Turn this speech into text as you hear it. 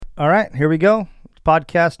All right, here we go.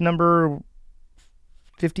 Podcast number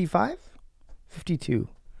 55? 52?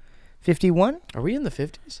 51? Are we in the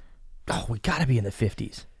 50s? Oh, we got to be in the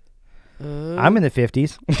 50s. I'm in the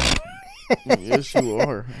 50s. Yes, you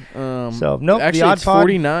are. So, nope, actually, the Odd it's Pod.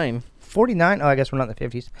 49. 49? Oh, I guess we're not in the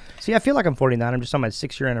 50s. See, I feel like I'm 49. I'm just on my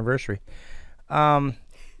 6-year anniversary.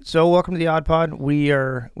 So, welcome to the Odd Pod. We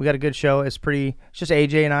got a good show. It's just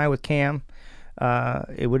AJ and I with Cam.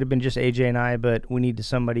 It would have been just AJ and I, but we needed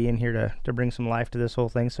somebody in here to bring some life to this whole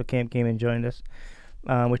thing. So Cam came and joined us.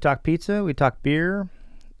 We talk pizza, we talk beer,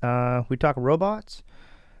 we talk robots,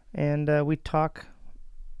 and we talk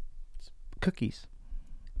cookies.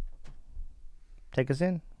 Take us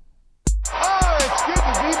in. Oh, it's good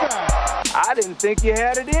to be back. I didn't think you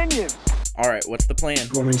had it in you. All right, what's the plan? You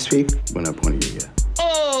want me to speak? We're not pointing at you yet.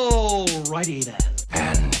 Alrighty then.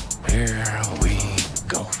 And here we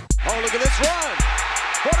go. Oh, look at this run.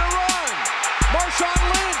 What a run. Marshawn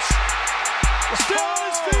Lynch. Still on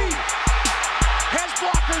his feet. Has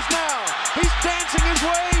blockers now. He's dancing his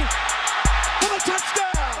way for the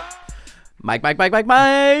touchdown.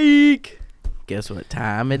 Mike. Guess what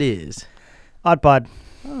time it is? Odd Pod.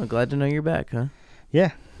 Oh, glad to know you're back, huh?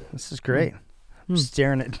 Yeah, this is great. I'm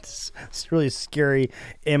staring at this really scary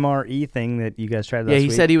MRE thing that you guys tried last week. Yeah,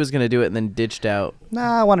 he said he was going to do it and then ditched out.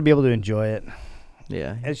 Nah, I want to be able to enjoy it.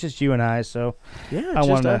 Yeah. It's just you and I, so Yeah, I it's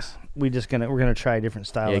want just to. us. We're gonna try a different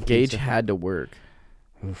style. Yeah, of Gage pizza. had to work.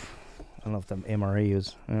 Oof. I don't know if the MRE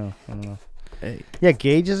is. Oh, I don't know. Hey. Yeah,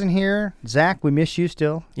 Gage isn't here. Zach, we miss you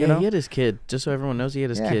still. Yeah, You know? he had his kid. Just so everyone knows, he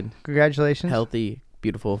had his Yeah, kid. Congratulations. Healthy,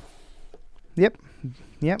 beautiful. Yep.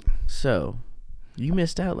 So, you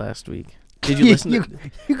missed out last week. Did you listen to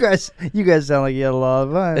You guys sound like you had a lot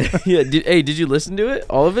of fun. Yeah, did you listen to it?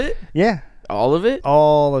 All of it? Yeah, All of it?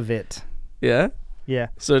 all of it. Yeah. Yeah.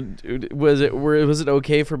 So was it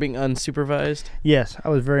okay for being unsupervised? Yes, I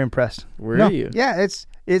was very impressed. Were you? Yeah,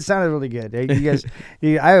 it sounded really good. You guys,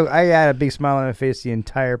 I had a big smile on my face the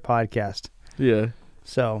entire podcast. Yeah.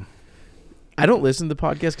 So I don't listen to the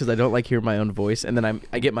podcast because I don't like hearing my own voice, and then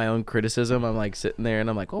I get my own criticism. I'm like sitting there and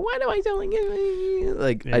I'm like, well, why do I sound like it?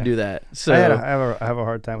 Like Yeah. I do that. So I have a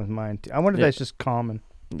hard time with mine too. I wonder if Yeah. that's just common.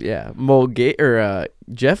 yeah,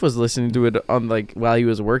 Jeff was listening to it on like while he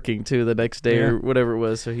was working too the next day or whatever it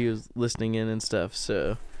was, so he was listening in and stuff.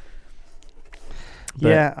 So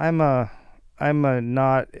Yeah, I'm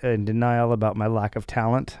not in denial about my lack of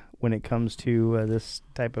talent when it comes to this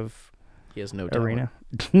type of he has no talent. arena.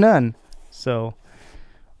 None. So,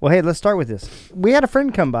 well, hey, let's start with this. We had a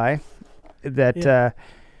friend come by that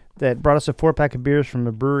that brought us a 4-pack of beers from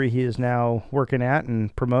a brewery he is now working at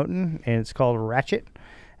and promoting, and it's called Ratchet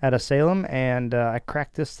out of Salem. And I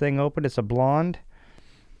cracked this thing open. It's a blonde,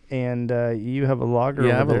 and you have a lager. Yeah,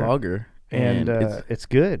 I over have there. a lager, and it's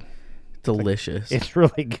good. delicious. It's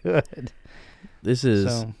really good. This is.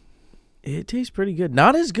 So, It tastes pretty good.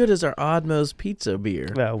 Not as good as our Oddmo's pizza beer.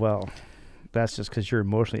 well, that's just because you're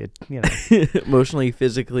emotionally, Emotionally,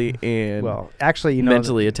 physically, and actually,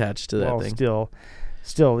 mentally attached to that thing.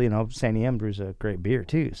 Still, Sandy M brews a great beer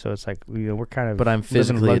too. So it's like we're kind of. But I'm living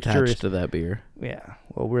physically luxurious- attached to that beer. Yeah,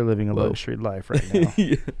 well, we're living a Whoa. luxury life right now.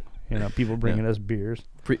 Yeah. People bringing us beers.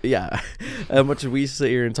 Yeah. How much we sit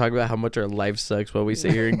here and talk about how much our life sucks while we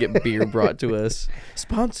sit here and get beer brought to us.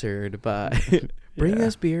 Sponsored by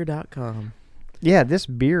bringus.beer.com. Yeah, this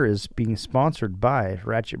beer is being sponsored by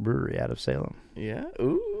Ratchet Brewery out of Salem. Yeah.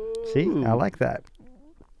 Ooh. See, I like that.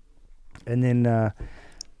 And then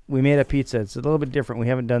we made a pizza. It's a little bit different. We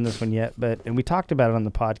haven't done this one yet, and we talked about it on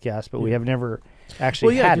the podcast, but we have never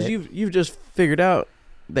actually had it. because you've just figured out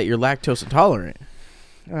that you're lactose intolerant.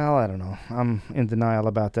 Well, I don't know. I'm in denial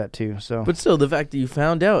about that too. So, But still, the fact that you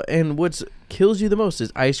found out, and what kills you the most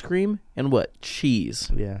is ice cream and what? Cheese.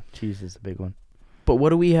 yeah, cheese is the big one. But what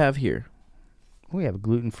do we have here? We have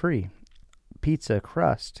gluten-free pizza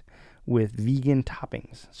crust with vegan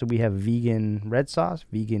toppings. So we have vegan red sauce,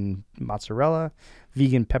 vegan mozzarella,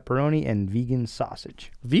 vegan pepperoni, and vegan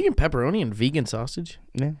sausage. Vegan pepperoni and vegan sausage?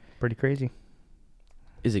 Yeah, pretty crazy.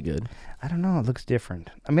 Is it good? I don't know. It looks different.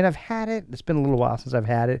 I mean, I've had it. It's been a little while since I've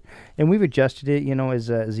had it. And we've adjusted it, as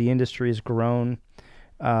the industry has grown.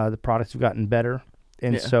 The products have gotten better.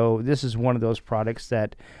 And so this is one of those products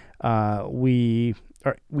that we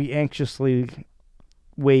anxiously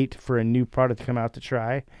wait for a new product to come out to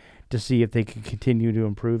try to see if they can continue to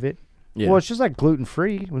improve it. Yeah. Well, it's just like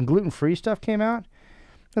gluten-free. When gluten-free stuff came out,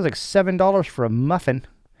 it was like $7 for a muffin,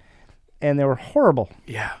 and they were horrible.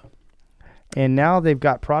 Yeah. And now they've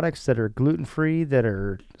got products that are gluten-free that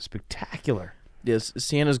are spectacular. Yes,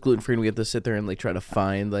 Sienna's gluten-free, and we have to sit there and try to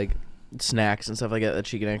find snacks and stuff like that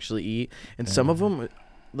she can actually eat. And some of them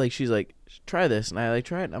like she's like, try this, and I like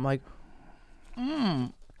try it, and I'm like,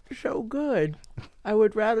 so good. I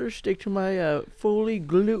would rather stick to my fully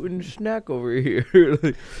gluten snack over here.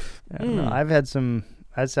 Like, I don't know. I've had some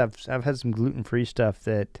gluten-free stuff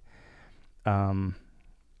that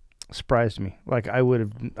surprised me. Like I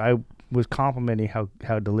was complimenting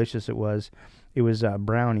how delicious it was. It was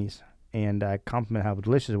brownies, and I complimented how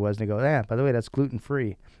delicious it was, and they go, "Yeah, by the way, that's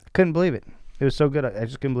gluten-free." I couldn't believe it. It was so good. I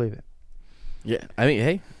just couldn't believe it. Yeah, I mean,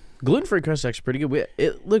 hey, gluten-free crust is actually pretty good.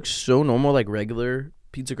 It looks so normal, like regular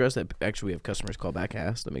pizza crust, that actually we have customers call back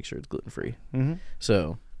ask to make sure it's gluten-free. Mm-hmm.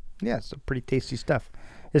 So, yeah, it's some pretty tasty stuff.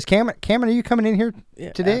 Is Cameron, are you coming in here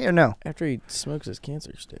today or no? After he smokes his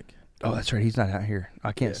cancer stick. Oh, that's right. He's not out here.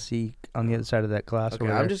 I can't see on the other side of that glass. Okay,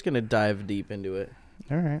 over I'm there. just gonna dive deep into it.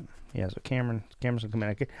 All right. Yeah, so Cameron's gonna come in.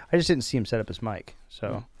 I just didn't see him set up his mic.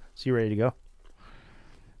 So, is he ready to go?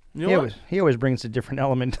 You know what? He always brings a different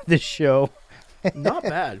element to this show. Not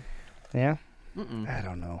bad. Yeah? I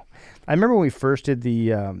don't know. I remember when we first did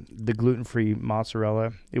the gluten-free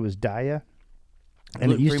mozzarella. It was Daya.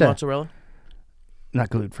 And Gluten-free mozzarella? Not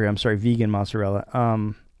gluten-free. I'm sorry, vegan mozzarella.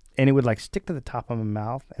 And it would like stick to the top of my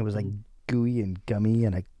mouth. It was like gooey and gummy,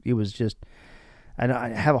 and it was just. I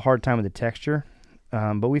have a hard time with the texture.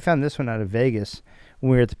 But we found this one out of Vegas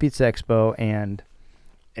when we were at the Pizza Expo, and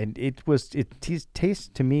it tastes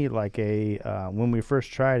to me like a when we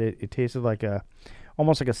first tried it, it tasted like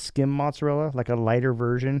almost like a skim mozzarella, like a lighter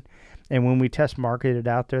version. And when we test marketed it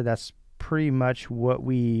out there, that's pretty much what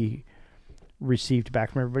we received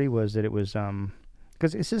back from everybody, was that it was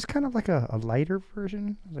because it's just kind of like a lighter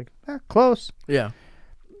version. I was like, close. Yeah,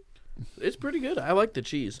 it's pretty good. I like the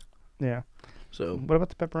cheese. Yeah. So what about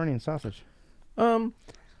the pepperoni and sausage?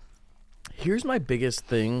 Here's my biggest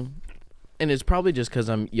thing, and it's probably just because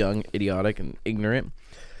I'm young, idiotic, and ignorant,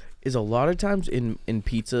 is a lot of times in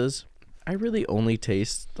pizzas, I really only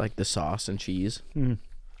taste like the sauce and cheese. Mm.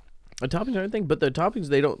 The toppings are everything, but the toppings,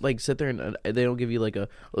 they don't like sit there and they don't give you like a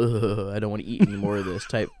I don't want to eat any more of this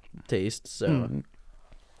type taste. So,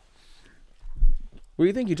 what do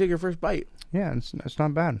you think? You take your first bite? Yeah, it's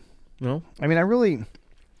not bad. No, I mean,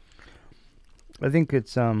 I think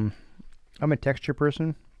it's I'm a texture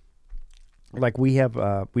person. Like we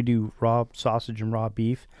do raw sausage and raw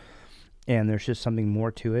beef, and there's just something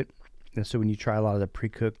more to it. And so when you try a lot of the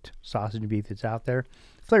pre-cooked sausage and beef that's out there,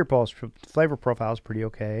 flavor profile is pretty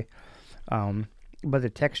okay, but the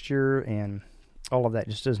texture and all of that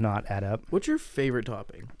just does not add up. What's your favorite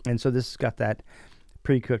topping? And so this has got that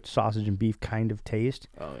pre-cooked sausage and beef kind of taste.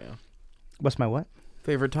 Oh yeah. What's my what?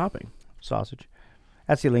 Favorite topping? Sausage.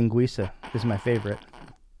 That's the linguiça. Is my favorite.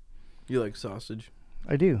 You like sausage?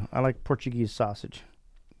 I do. I like Portuguese sausage.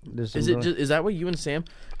 Is that what you and Sam?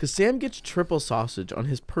 Because Sam gets triple sausage on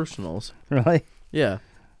his personals. Really? Yeah.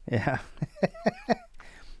 Yeah.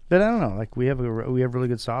 But I don't know. Like we have really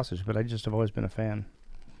good sausage, but I just have always been a fan.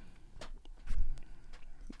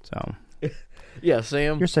 So. Yeah,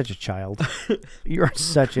 Sam. You're such a child. You're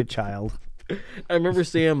such a child. I remember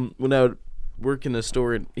Sam, when I would work in the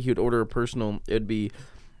store, and he would order a personal. It'd be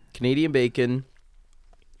Canadian bacon,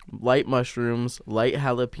 light mushrooms, light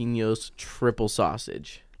jalapenos, triple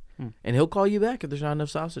sausage. And he'll call you back if there's not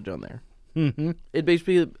enough sausage on there. Mm-hmm. It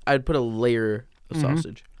basically, I'd put a layer of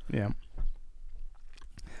sausage. Yeah.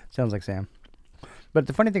 Sounds like Sam. But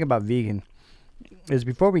the funny thing about vegan is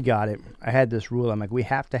before we got it, I had this rule. I'm like, we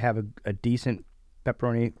have to have a decent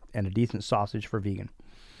pepperoni and a decent sausage for vegan.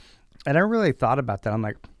 And I really thought about that. I'm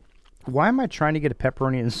like, why am I trying to get a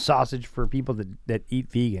pepperoni and sausage for people that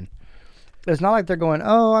eat vegan? It's not like they're going,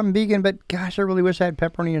 oh, I'm vegan, but gosh, I really wish I had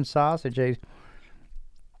pepperoni and sausage.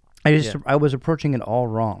 I was approaching it all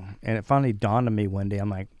wrong. And it finally dawned on me one day. I'm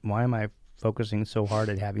like, why am I focusing so hard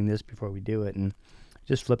at having this before we do it? And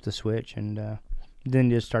just flipped the switch, and then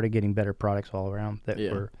just started getting better products all around that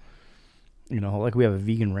were, like we have a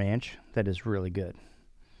vegan ranch that is really good.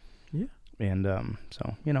 Yeah. And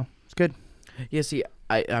so, it's good. Yeah, see,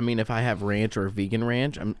 I mean, if I have ranch or vegan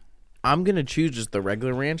ranch, I'm going to choose just the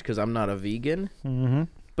regular ranch because I'm not a vegan. Mm-hmm.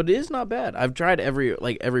 But it is not bad. I've tried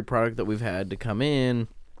every product that we've had to come in,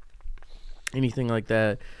 anything like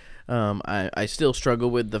that. I still struggle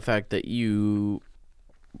with the fact that you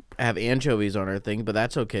have anchovies on our thing, but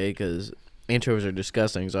that's okay because anchovies are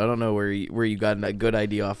disgusting. So I don't know where you got a good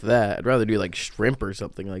idea off of that. I'd rather do like shrimp or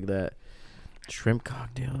something like that. Shrimp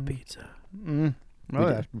cocktail pizza. Mm. Oh,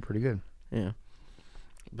 that's pretty good. Yeah.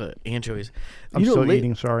 But anchovies. I'm still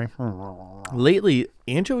eating, sorry. Lately,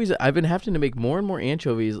 anchovies, I've been having to make more and more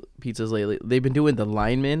anchovies pizzas lately. They've been doing the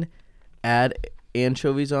linemen add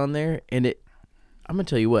anchovies on there, and I'm going to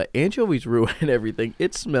tell you what, anchovies ruin everything.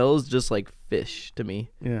 It smells just like fish to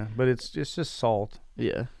me. Yeah, but it's just salt.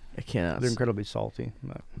 Yeah, I can't. They're incredibly salty.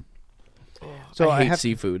 But. So I hate have,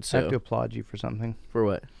 seafood. I have to So applaud you for something. for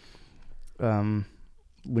what? When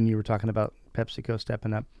you were talking about PepsiCo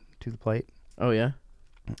stepping up to the plate, Oh yeah.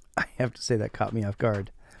 I have to say that caught me off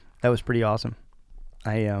guard. That was pretty awesome.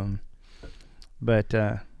 I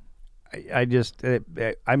just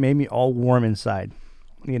I made me all warm inside.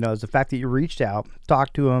 You know, it's the fact that you reached out,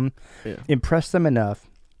 talked to them, impressed them enough,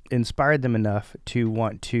 inspired them enough to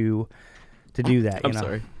want to do that. I'm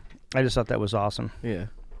sorry. I just thought that was awesome. Yeah.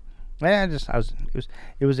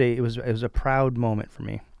 It was a proud moment for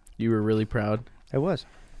me. You were really proud. It was.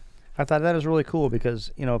 I thought that was really cool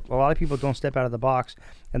because, you know, a lot of people don't step out of the box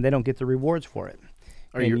and they don't get the rewards for it.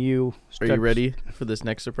 Are you ready for this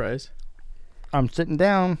next surprise? I'm sitting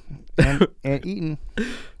down and eating.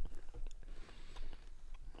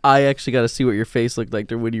 I actually got to see what your face looked like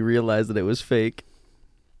when you realized that it was fake.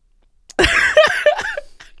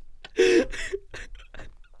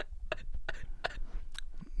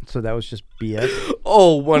 So that was just BS.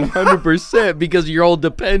 Oh, 100%, because your all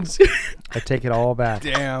depends. I take it all back.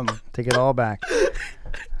 Damn. Take it all back.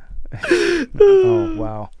 Oh,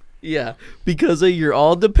 wow. Yeah, because of your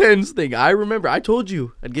all depends thing. I remember, I told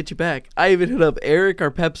you I'd get you back. I even hit up Eric,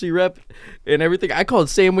 our Pepsi rep, and everything. I called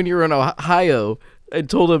Sam when you were in Ohio and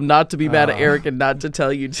told him not to be mad at Eric and not to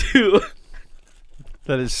tell you too.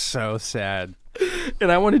 That is so sad.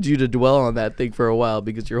 And I wanted you to dwell on that thing for a while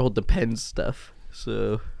because your whole depends stuff.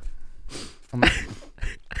 So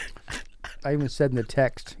I even said in the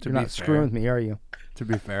text, you're be not fair. screwing with me, are you? To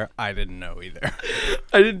be fair, I didn't know either.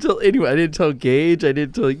 I didn't tell anyone. I didn't tell Gage. I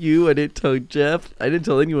didn't tell you. I didn't tell Jeff. I didn't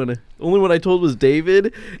tell anyone. Only one I told was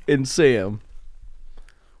David and Sam.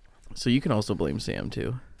 So you can also blame Sam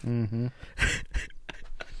too. Mm-hmm.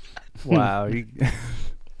 Wow.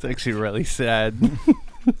 It's actually really sad.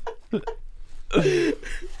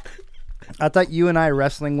 I thought you and I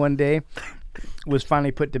wrestling one day was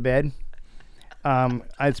finally put to bed.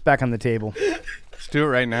 It's back on the table. Let's do it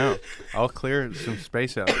right now. I'll clear some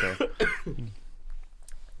space out there.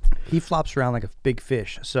 He flops around like a big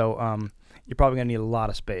fish, so you're probably going to need a lot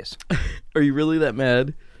of space. Are you really that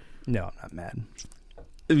mad? No, I'm not mad.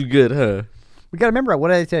 It's good, huh? We got to remember, what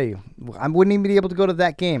did I tell you? I wouldn't even be able to go to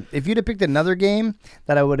that game. If you'd have picked another game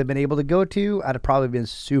that I would have been able to go to, I'd have probably been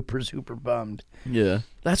super, super bummed. Yeah.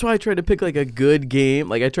 That's why I tried to pick like a good game.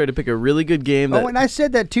 Like I tried to pick a really good game. That, Oh, and I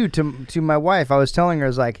said that too to my wife. I was telling her,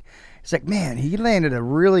 it's like, man, he landed a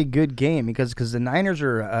really good game because the Niners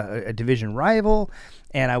are a division rival,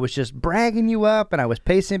 and I was just bragging you up, and I was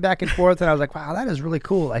pacing back and forth, and I was like, wow, that is really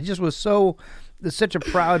cool. I just was it's such a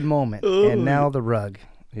proud moment, and now the rug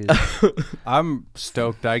is. I'm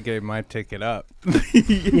stoked I gave my ticket up.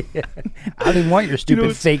 Yeah. I didn't want your stupid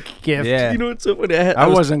what's- fake gift. Yeah. You know what's so funny? I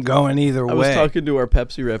wasn't going either way. I was talking to our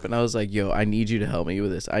Pepsi rep, and I was like, yo, I need you to help me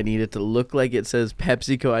with this. I need it to look like it says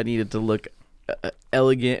PepsiCo. I need it to look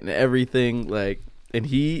elegant and everything. Like, and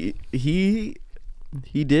he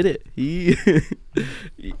did it. You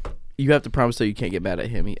have to promise that you can't get mad at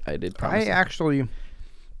him. I did promise. I actually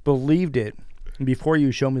believed it before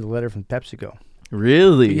you showed me the letter from PepsiCo.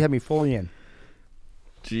 Really? You had me fully in.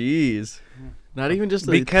 Jeez. Not even just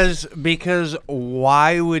because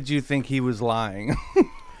why would you think he was lying?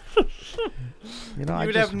 You know, You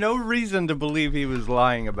would have no reason to believe he was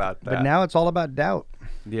lying about that. But now it's all about doubt.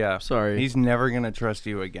 Yeah. Sorry. He's never going to trust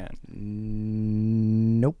you again.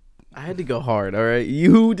 Nope. I had to go hard, all right?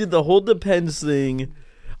 You did the whole depends thing.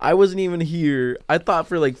 I wasn't even here. I thought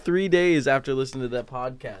for like 3 days after listening to that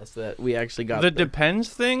podcast that we actually got The depends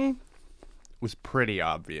thing was pretty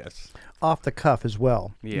obvious. Off the cuff as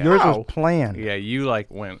well. Yeah. Yours Wow. was planned. Yeah, you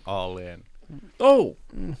went all in. Oh,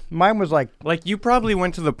 Mine was like, You probably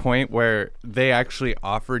went to the point where they actually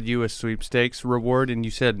offered you a sweepstakes reward and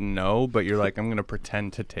you said no, but you're like, I'm going to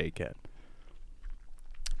pretend to take it.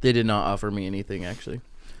 they did not offer me anything, actually.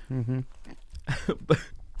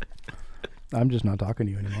 I'm just not talking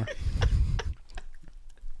to you anymore.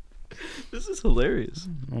 This is hilarious.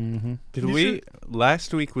 Did we?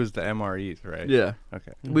 Last week was the MREs, right? Yeah.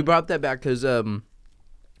 Okay. We brought that back because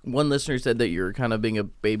one listener said that you were kind of being a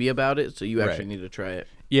baby about it, so you actually Right. need to try it.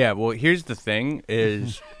 Yeah, well, here's the thing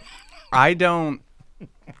is I don't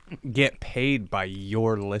get paid by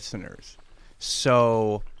your listeners.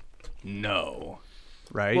 So, no.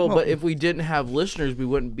 Right? Well, but if we didn't have listeners, we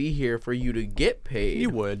wouldn't be here for you to get paid. you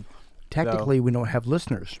would. Technically, we don't have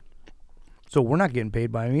listeners. So we're not getting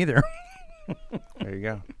paid by them either. There you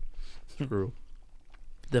go. True.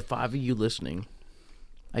 The 5 of you listening,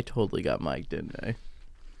 I totally got Mike, didn't I?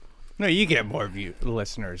 No, you get more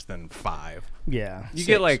listeners than 5. Yeah. You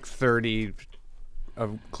get like 30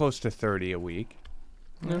 close to 30 a week.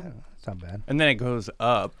 Yeah, that's not bad. And then it goes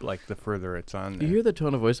up like the further it's on You there. hear the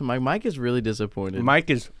tone of voice of Mike? Mike is really disappointed. Mike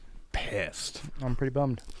is pissed. I'm pretty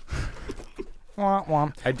bummed. Wah, wah.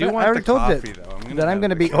 I do But want already the told coffee, you though. that I'm have going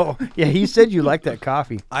to the be. Oh, yeah, he said you like that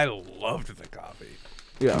coffee. I loved the coffee.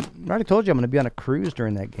 Yeah. I already told you I'm going to be on a cruise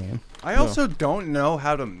during that game. I also don't know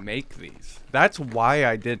how to make these. That's why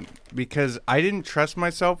I didn't. Because I didn't trust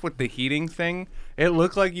myself with the heating thing. It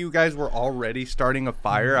looked like you guys were already starting a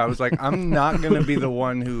fire. I was like, I'm not going to be the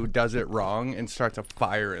one who does it wrong and starts a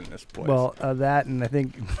fire in this place. Well, that, and I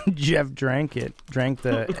think Jeff drank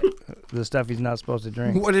the stuff he's not supposed to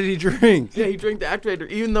drink. What did he drink? Yeah, he drank the activator,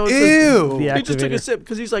 even though it Ew. The he just took a activator. sip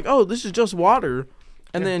because he's like, "Oh, this is just water,"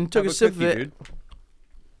 and then took Have a sip cookie, of it. Dude.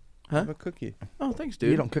 Huh? Have a cookie. Oh, thanks,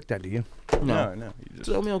 dude. You don't cook that, do you? No. You It's just,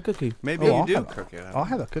 an oatmeal cookie. maybe Oh, I'll you do have- cook it. I'll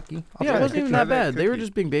have a cookie. I'll Yeah, try it wasn't a even cookie. that bad. They were cookie.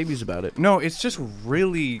 just being babies about it. No, it's just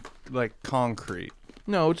really like concrete.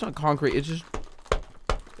 No, it's not concrete. It's just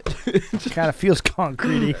Kind of feels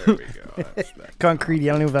concrete-y. There we go. That's that. Concrete-y.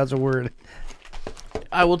 I don't know if that's a word.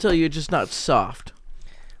 I will tell you, it's just not soft.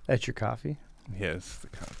 That's your coffee? Yes, the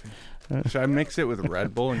coffee. Should I mix it with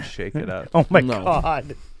Red Bull and shake it up? Oh, my No.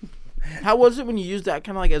 God. How was it when you used that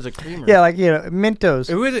kind of like as a creamer? Yeah, like, Mentos.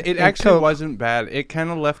 It actually Coke. wasn't bad. It kind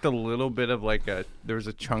of left a little bit of like there was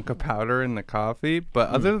a chunk of powder in the coffee, but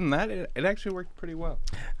other than that, it actually worked pretty well.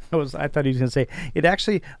 I thought he was going to say, it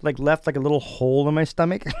actually like left like a little hole in my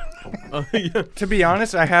stomach. Oh, yeah. To be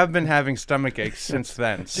honest, I have been having stomach aches since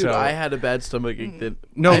then. Dude, so I had a bad stomach ache. That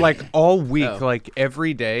no, like all week, Oh. like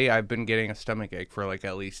every day, I've been getting a stomach ache for like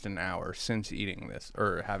at least an hour since eating this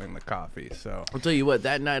or having the coffee. So I'll tell you what.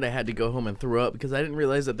 That night I had to go home and throw up because I didn't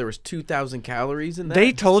realize that there was 2,000 calories in that.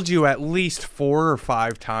 they told you at least 4 or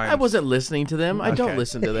 5 times. I wasn't listening to them. I don't Okay.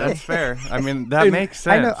 listen to them. That's fair. I mean, that makes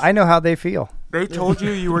sense. I know how they feel. They told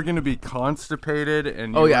you were going to be constipated,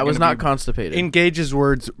 and Oh you yeah, were I was gonna not be, constipated. in Gage's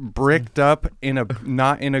words, bricked up in a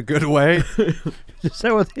not in a good way. Is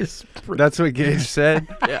that what this? That's what Gage said.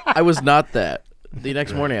 Yeah, I was not that. The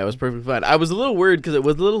next morning I was perfectly fine. I was a little worried because it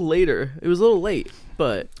was a little later. It was a little late,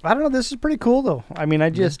 but I don't know. This is pretty cool, though. I mean, I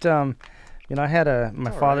just, I had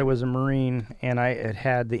my father was a Marine, and I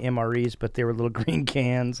had the MREs, but they were little green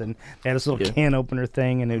cans, and they had this little Yeah. can opener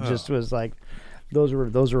thing, and it just was like, those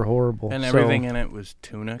were horrible. And So- everything in it was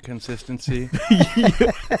tuna consistency.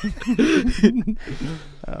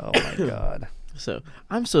 Oh my God. so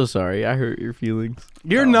I'm so sorry. I hurt your feelings.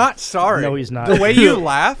 You're not sorry. No, he's not. The way you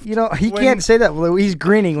laughed. You know, he when- can't say that. Well, he's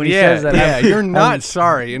grinning when he Yeah, says that. yeah. You're I'm- not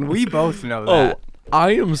sorry, and we both know that.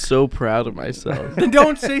 I am so proud of myself. Then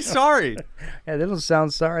don't say sorry. Yeah, they don't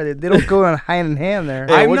sound sorry. They don't go on hand in hand there.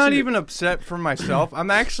 Hey, I'm what's not your- even upset for myself. I'm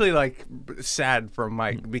actually like sad for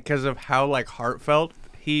Mike because of how like heartfelt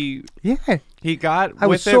he Yeah. got I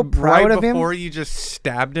was with so it proud right of him. before you just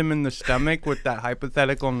stabbed him in the stomach with that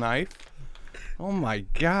hypothetical knife. Oh my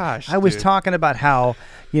gosh! I was dude. talking about how,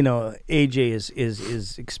 AJ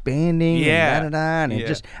is expanding. Yeah. And, and Yeah. it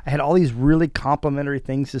just, I had all these really complimentary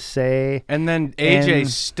things to say. And then AJ And-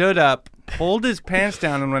 stood up, pulled his pants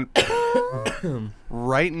down, and went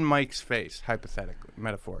right in Mike's face, hypothetically,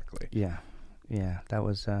 metaphorically. Yeah. Yeah. That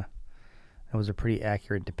was a pretty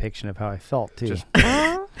accurate depiction of how I felt, too. Just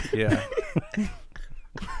yeah.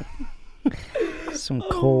 Some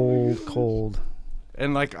cold.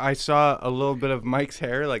 And like I saw a little bit of Mike's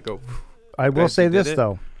hair, like go. I will As say you did this, it.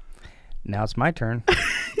 though. Now it's my turn.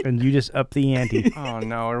 And you just up the ante. Oh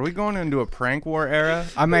no! Are we going into a prank war era?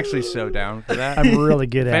 I'm actually so down for that. I'm really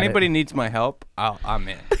good If at anybody it. needs my help, I'm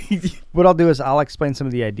in. What I'll do is I'll explain some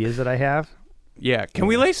of the ideas that I have. Yeah. Can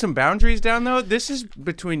we lay some boundaries down though? This is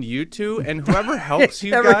between you two and whoever helps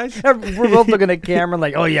you guys. We're both looking at camera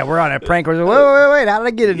like, oh yeah, we're on a prank. We're like, wait, how did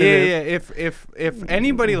I get into Yeah, this? yeah. If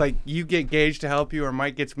anybody like you get Gage to help you or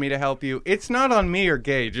Mike gets me to help you, it's not on me or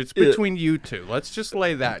Gage. It's between you two. Let's just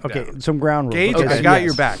lay that Okay, down. some ground rules. Gage, Okay, I got yes.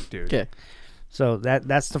 your back, dude. Okay. So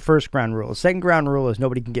that's the first ground rule. The second ground rule is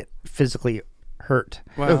nobody can get physically hurt.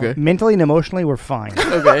 Well, Okay. Mentally and emotionally, we're fine.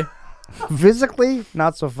 Okay. Physically,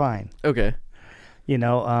 not so fine. Okay. What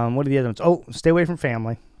are the other ones? Oh, stay away from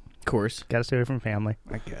family. Of course. Got to stay away from family.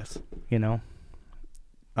 I guess.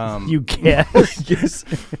 You guess. Yes.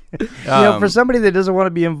 For somebody that doesn't want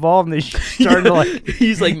to be involved in this, you're starting to like,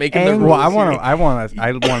 He's like making the Ang- rules. Well, here. I want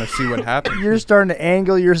to see what happens. you're starting to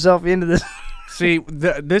angle yourself into this. See,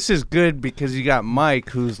 this is good because you got Mike,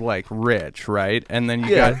 who's like rich, right? And then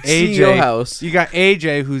you Yeah, got AJ. CEO house. You got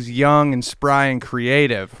AJ, who's young and spry and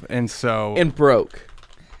creative, and so. And broke.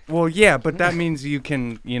 Well, yeah, but that means you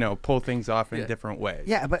can, pull things off in different ways.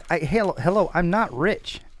 Yeah, but hello, I'm not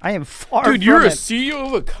rich. I am far Dude, from you're a it, CEO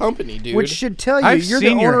of a company, dude. which should tell you I've you're the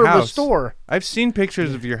seen your owner of the house. store. I've seen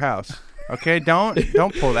pictures of your house. Okay, don't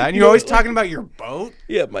pull that. And you're always talking about your boat.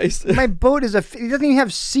 yeah, My boat is it doesn't even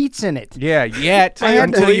have seats in it. Yeah, yet I had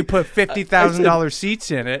until to- you put $50,000 seats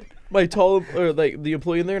in it. my the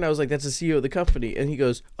employee in there, and I was like, "That's the CEO of the company," and he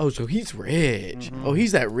goes, "Oh, so he's rich? Oh,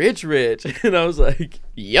 he's that rich," and I was like,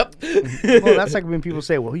 "Yep." Well, that's like when people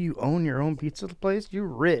say, "Well, you own your own pizza place. You're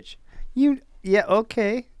rich." Yeah,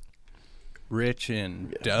 okay. Rich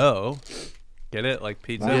in dough. Get it? Like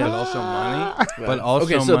pizza, but also money. But also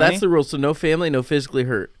okay, so money. that's the rule. So no family, no physically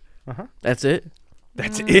hurt. That's it.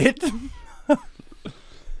 That's it?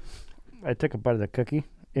 I took a bite of the cookie.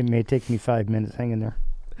 It may take me 5 minutes. Hang in there.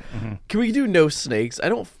 Can we do no snakes? I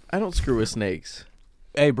don't screw with snakes.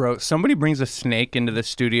 Hey, bro, somebody brings a snake into the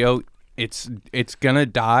studio. It's gonna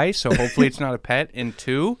die, so hopefully it's not a pet. And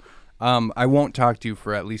 2, I won't talk to you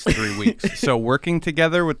for at least 3 weeks. So working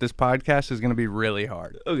together with this podcast is gonna be really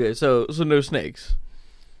hard. Okay, so no snakes.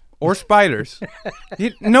 Or spiders.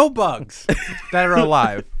 No bugs that are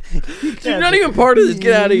alive. You're not even part of this.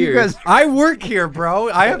 Get out of You here. guys- I work here,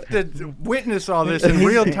 bro. I have to witness all this in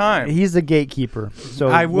real time. He's the gatekeeper. So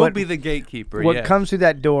I will what, be the gatekeeper. What yes. comes through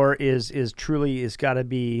that door is truly is got to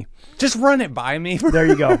be. Just run it by me. There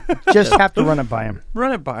you go. Just have to run it by him.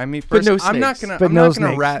 Run it by me But first. no I'm not snakes. gonna. But I'm no not gonna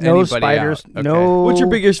snakes, rat no anybody spiders, out. Okay. no. What's your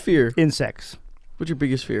biggest fear? Insects? What's your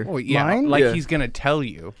biggest fear? Oh yeah, Mine? like Yeah. he's gonna tell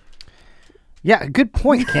you. Yeah, good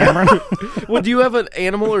point, Cameron. Well, do you have an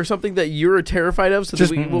animal or something that you're terrified of? So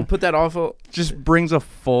Just- that we'll put that off. Just brings a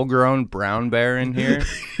full-grown brown bear in here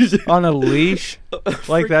on a leash.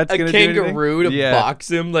 Like that's a gonna do anything? kangaroo to Yeah.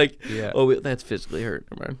 box him. Like, Yeah. oh, wait, that's physically hurt.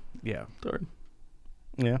 Never mind. Yeah. Darn.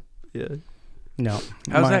 Yeah. Yeah. No.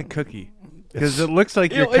 How's Mine- that cookie? Because it looks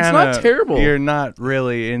like You you're know, it's kind not of terrible. You're not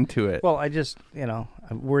really into it. Well, I just,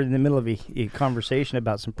 we're in the middle of a conversation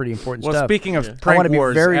about some pretty important Well, stuff. speaking of I wanna prank be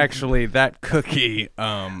wars, very- actually, that cookie.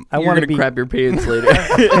 I You're want gonna to be crap your pants later.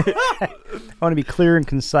 I want to be clear and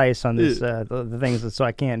concise on this the things, so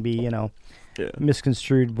I can't be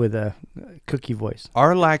misconstrued with a cookie voice.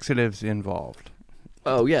 Are laxatives involved?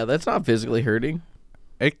 Oh yeah, that's not physically hurting.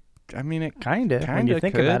 I mean, it. Kind of when Kinda you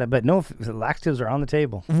think could. about it, but no, the laxatives are on the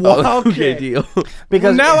table Oh, okay, deal.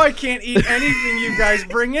 because Now I can't eat anything you guys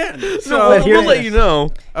bring in. So We'll here's- let you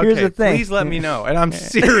know. here's okay, the thing. please let me know, and I'm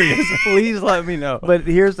serious. Please let me know. But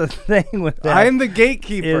here's the thing with that. I'm the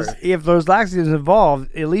gatekeeper. Is if there's laxatives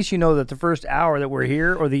involved, at least you know that the first hour that we're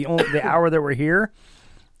here, or the hour that we're here,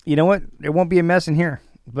 you know what? There won't be a mess in here.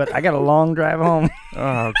 But I got a long drive home.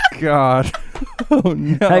 Oh God! Oh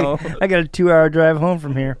no! I got a 2-hour drive home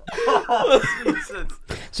from here.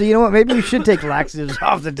 So you know what? Maybe we should take laxatives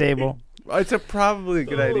off the table. It's probably a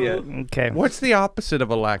good idea. Okay. What's the opposite of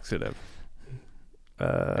a laxative?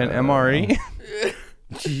 An MRE?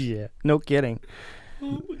 Yeah. No kidding.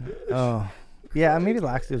 Oh. Yeah, maybe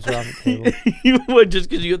laxatives are off the table. You would just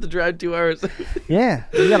because you have to drive 2 hours. Yeah.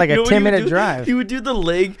 You got like You know a what he would 10-minute do? drive. He would do the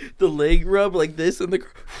leg rub like this in the.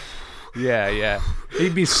 Yeah.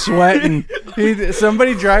 He'd be sweating.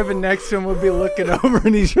 Somebody driving next to him would be looking over,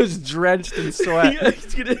 and he's just drenched in sweat. Yeah,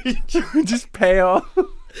 he's gonna Just pale.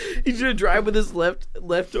 he's gonna drive with his left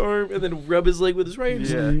arm and then rub his leg with his right. And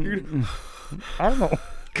Yeah. you're gonna- I don't know.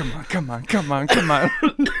 Come on.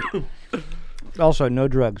 Also, no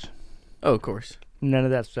drugs. Oh, of course. None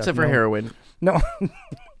of that stuff. Except for No. heroin. No.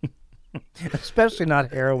 Especially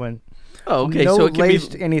not heroin. Oh, okay. No so it can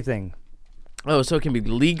laced be. anything. Oh, so it can be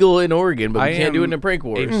legal in Oregon, but I we can't do it am in a prank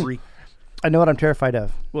wars. I know what I'm terrified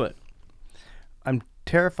of. What? I'm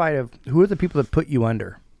terrified of who are the people that put you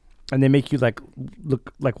under, and they make you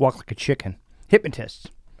walk like a chicken. Hypnotists.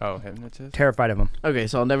 Oh, hypnotist? Terrified of them. Okay,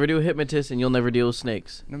 so I'll never do a hypnotist, and you'll never deal with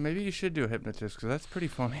snakes. No, maybe you should do a hypnotist because that's pretty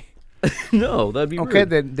funny. No, that'd be Okay,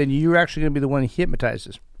 rude. then you're actually gonna be the one who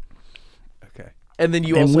hypnotizes. Okay. And then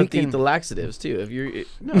you And also we have to eat can- the laxatives too. If you're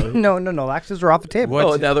no. No. Laxatives are off the table. What?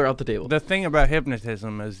 Oh, now they're off the table. The thing about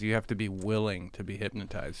hypnotism is you have to be willing to be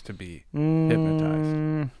hypnotized to be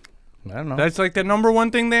hypnotized. I don't know. That's like the number one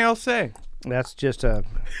thing they all say. That's just a.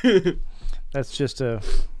 That's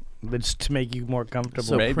to make you more comfortable.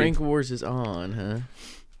 So Maybe. prank wars is on, huh?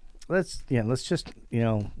 Let's just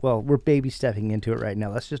we're baby stepping into it right now.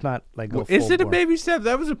 Let's just not like go. Is full it a bore. baby step?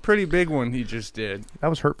 That was a pretty big one he just did. That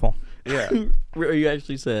was hurtful. Yeah. Are you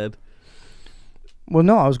actually sad? Well,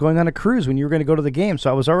 no, I was going on a cruise when you were going to go to the game, so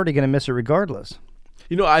I was already going to miss it regardless.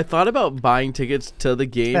 You know, I thought about buying tickets to the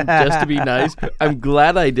game just to be nice. I'm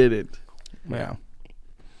glad I didn't. Yeah.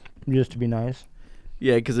 Just to be nice.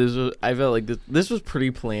 Yeah, because I felt like this was pretty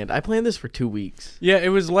planned. I planned this for 2 weeks. Yeah, it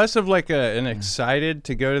was less of like an excited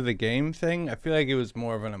to go to the game thing. I feel like it was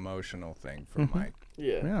more of an emotional thing for Mike.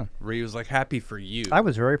 Yeah. Where he was like, happy for you. I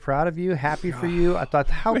was very proud of you, happy for you. I thought,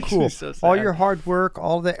 how Makes me cool. so All sad. your hard work,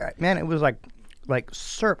 all the man, it was like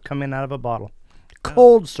syrup coming out of a bottle.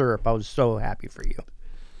 Cold syrup. I was so happy for you.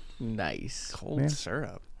 Nice. Cold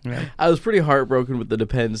syrup. Yeah. I was pretty heartbroken with the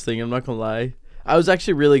Depends thing. I'm not gonna lie. I was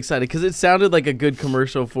actually really excited because it sounded like a good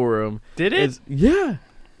commercial for him. Did it? Yeah.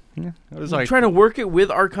 It was I'm like trying to work it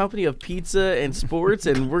with our company of pizza and sports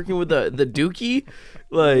and working with the Dookie.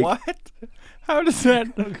 Like, what? How does that?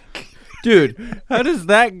 dude, How does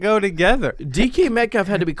that go together? DK Metcalf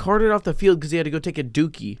had to be carted off the field because he had to go take a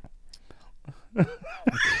Dookie.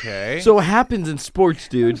 Okay. So it happens in sports,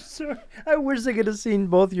 dude. Sorry. I wish they could have seen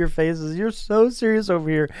both your faces. You're so serious over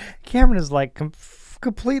here. Cameron is like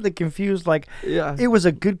completely confused. Like, Yeah. it was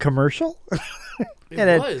a good commercial.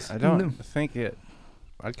 It was. I don't think it.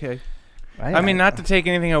 Okay. I I mean, not to take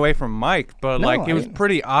anything away from Mike, but No, like it was I-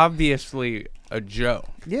 pretty obviously a joke.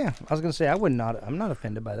 Yeah, I was gonna say I'm not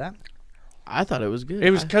offended by that. I thought it was good.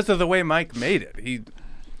 It was because of the way Mike made it.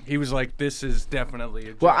 He was like, "This is definitely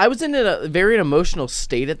a joke." Well, I was in a very emotional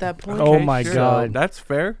state at that point. Oh my sure. God. That's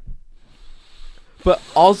fair. But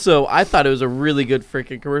also, I thought it was a really good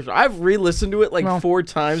freaking commercial. I've re-listened to it like Well. 4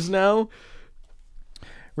 times now.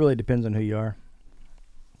 Really depends on who you are.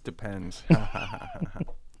 Depends.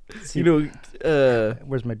 You know,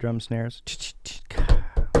 Where's my drum snares?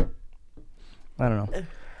 I don't know.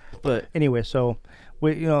 but Anyway, so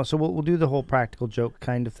we'll do the whole practical joke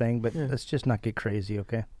kind of thing, but let's just not get crazy,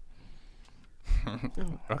 okay?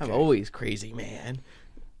 I'm always crazy, man.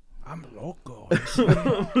 I'm loco.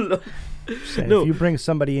 Say, No. If you bring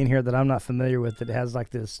somebody in here that I'm not familiar with that has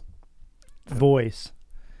like this voice,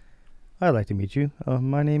 I'd like to meet you.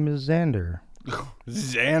 My name is Xander.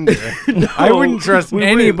 Xander. I wouldn't trust wait.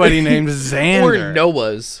 anybody named Xander. Or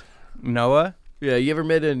Noah's. Noah? Yeah, you ever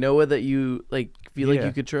met a Noah that you like feel like Yeah.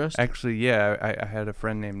 you could trust? Actually, yeah. I had a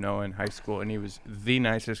friend named Noah in high school, and he was the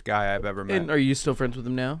nicest guy I've ever met. And are you still friends with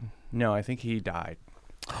him now? No, I think he died.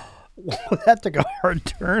 That took a hard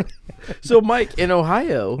turn. So, Mike, in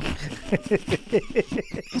Ohio.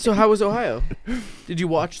 So, how was Ohio? Did you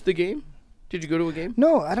watch the game? Did you go to a game?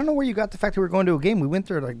 No, I don't know where you got the fact that we were going to a game. We went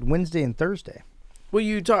there like Wednesday and Thursday. Well,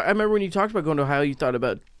 I remember when you talked about going to Ohio, you thought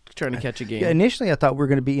about trying to catch a game. Yeah, initially I thought we were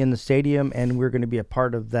going to be in the stadium and we are going to be a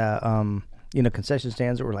part of the concession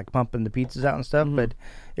stands that were like pumping the pizzas out and stuff, but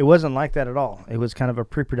it wasn't like that at all. It was kind of a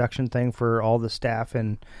pre-production thing for all the staff,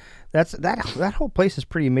 and that whole place is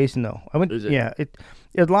pretty amazing though. I went, Is it? yeah, it's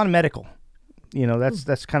a lot of medical. You know,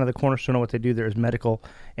 that's kind of the cornerstone of what they do there is medical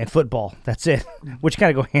and football. That's it, which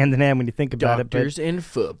kind of go hand in hand when you think about Doctors it. in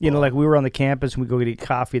football. You know, like we were on the campus and we go get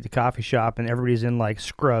coffee at the coffee shop, and everybody's in like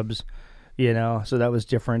scrubs. You know, so that was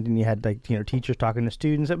different, and you had like teachers talking to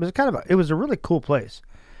students. It was it was a really cool place.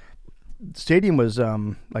 The stadium was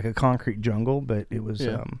like a concrete jungle, but it was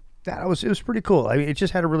Yeah. it was pretty cool. I mean, it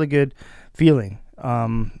just had a really good feeling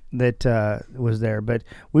that was there. But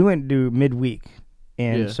we went to midweek,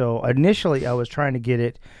 and Yeah. so initially I was trying to get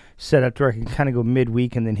it set up to where I can kind of go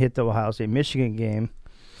midweek and then hit the Ohio State Michigan game,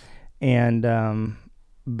 and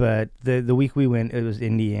but the week we went, it was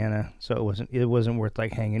Indiana, so it wasn't worth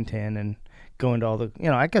like hanging 10 and going to all the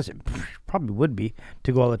I guess it probably would be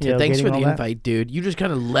to go all the tailgating. Yeah, thanks for and the all that. invite, dude. You just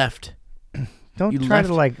kind of left. Don't You try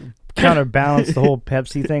to left. like counterbalance the whole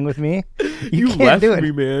Pepsi thing with me. You can't left do it.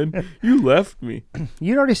 me, man. You left me.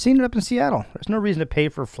 You'd already seen it up in Seattle. There's no reason to pay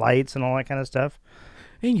for flights and all that kind of stuff.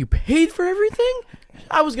 And you paid for everything?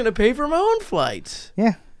 I was going to pay for my own flights.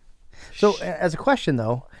 Yeah. So as a question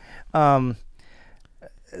though,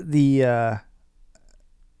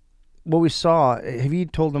 what we saw, have you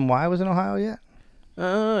told them why I was in Ohio yet?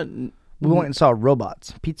 We went and saw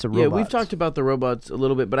robots, pizza robots. Yeah, we've talked about the robots a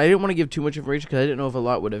little bit, but I didn't want to give too much information because I didn't know if a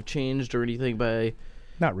lot would have changed or anything by...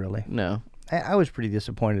 Not really. No. I was pretty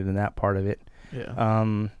disappointed in that part of it.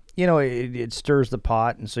 Yeah. It stirs the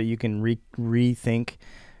pot, and so you can rethink,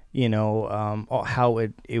 how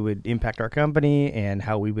it would impact our company and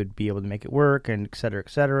how we would be able to make it work, and et cetera, et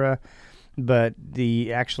cetera. But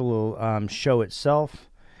the actual show itself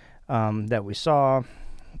that we saw,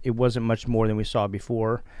 it wasn't much more than we saw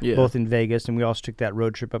before, Yeah. both in Vegas, and we also took that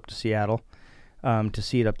road trip up to Seattle to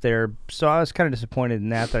see it up there. So I was kind of disappointed in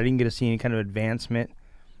that I didn't get to see any kind of advancement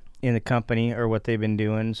in the company or what they've been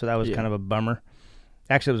doing. So that was kind of a bummer.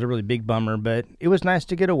 Actually, it was a really big bummer, but it was nice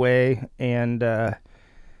to get away, and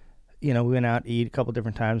we went out to eat a couple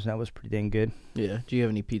different times, and that was pretty dang good. Yeah. Do you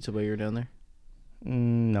have any pizza while you were down there?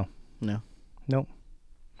 No. No. Nope.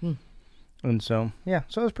 And so, yeah,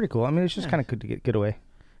 so it was pretty cool. I mean, it's just kind of good to get away.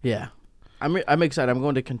 Yeah. I'm excited. I'm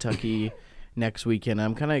going to Kentucky next weekend.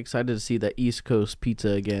 I'm kind of excited to see that East Coast pizza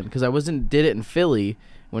again because I did it in Philly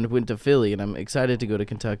when I went to Philly, and I'm excited to go to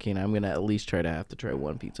Kentucky, and I'm gonna at least try to try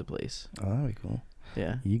one pizza place. Oh, that'd be cool.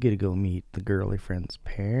 Yeah. You get to go meet the girly friend's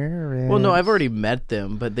parents. Well, no, I've already met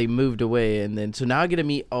them, but they moved away, and then so now I get to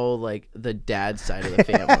meet all like the dad side of the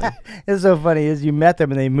family. It's so funny is you met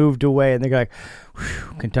them and they moved away, and they're like,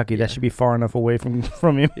 "Whew, Kentucky, that should be far enough away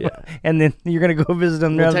from you." Yeah. And then you're gonna go visit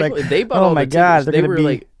them. Well, They're like, technically, they bought oh all my the God, tickets. they're They gonna were be.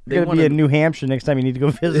 like- they They're gonna be wanted- in New Hampshire next time you need to go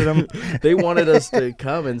visit them. They wanted us to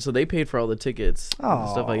come, and so they paid for all the tickets and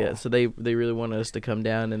stuff like Aw. that. So they really wanted us to come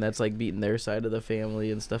down, and that's like meeting their side of the family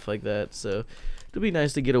and stuff like that. So it'll be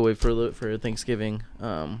nice to get away for Thanksgiving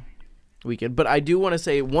weekend. But I do want to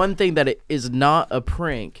say one thing that it is not a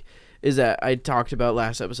prank is that I talked about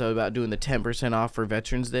last episode about doing the 10% off for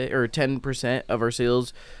Veterans Day, or 10% of our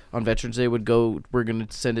sales on Veterans Day would go. We're gonna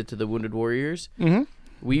send it to the Wounded Warriors. Mm-hmm.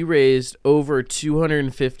 We raised over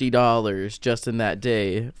 $250 just in that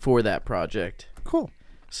day for that project. Cool.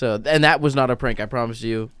 So, and that was not a prank, I promise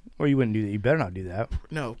you. Or you wouldn't do that. You better not do that.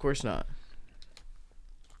 No, of course not.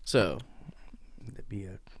 So, That'd be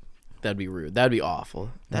that'd be rude. That'd be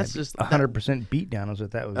awful. That's just 100% beat down is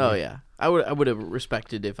what that would be. Oh yeah, I would have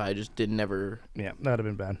respected if I just didn't ever. Yeah, that'd have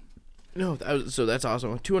been bad. No, so that's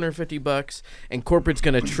awesome. $250, and corporate's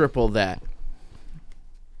gonna triple that.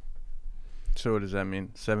 So what does that mean?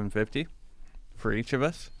 $750 for each of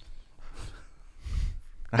us?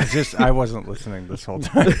 I wasn't listening this whole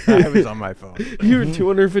time. I was on my phone. You heard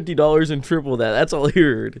 $250 and triple that. That's all I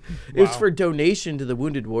heard. It was Wow. for donation to the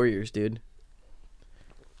Wounded Warriors, dude.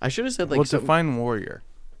 I should have said like Well, something- define warrior.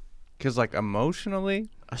 Because, like, emotionally...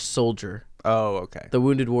 a soldier. Oh, okay. The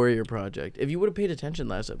Wounded Warrior Project. If you would have paid attention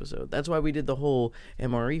last episode, that's why we did the whole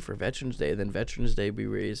MRE for Veterans Day. Then Veterans Day, we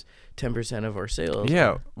raised 10% of our sales.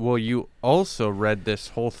 Yeah, well, you also read this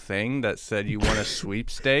whole thing that said you won a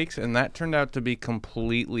sweepstakes, and that turned out to be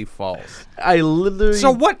completely false. I literally. So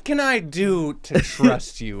what can I do to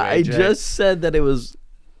trust you, AJ? I just said that it was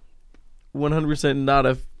 100% not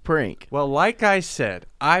a prank. Well, like I said,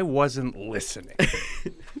 I wasn't listening.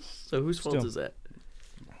 So whose fault Still. is that?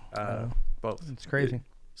 Both. It's crazy.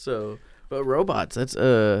 So, but robots, that's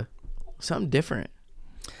something different.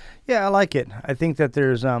 Yeah, I like it. I think that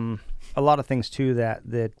there's a lot of things too that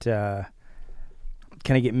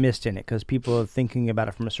kind of get missed in it because people are thinking about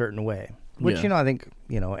it from a certain way. Which Yeah. I think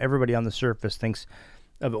everybody on the surface thinks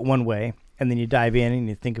of it one way, and then you dive in and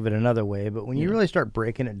you think of it another way. But when you really start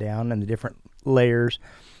breaking it down and the different layers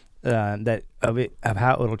of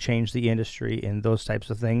how it'll change the industry and those types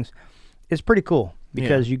of things, it's pretty cool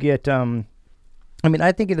because you get.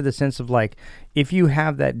 I think into the sense of like if you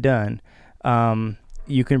have that done.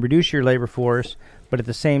 You can reduce your labor force, but at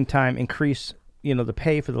the same time increase, the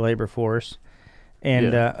pay for the labor force.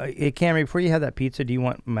 And Cameron, before you have that pizza, do you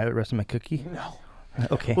want the rest of my cookie? No.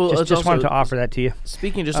 Okay. Well, it's just wanted also- to offer that to you.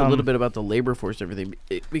 Speaking just a little bit about the labor force and everything,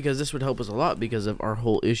 because this would help us a lot because of our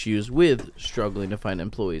whole issues with struggling to find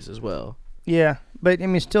employees as well. Yeah, but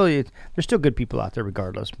still, there's still good people out there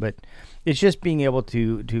regardless. But it's just being able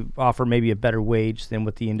to offer maybe a better wage than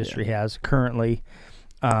what the industry has currently.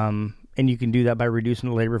 And you can do that by reducing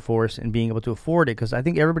the labor force and being able to afford it. Because I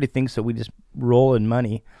think everybody thinks that we just roll in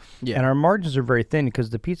money, and our margins are very thin. Because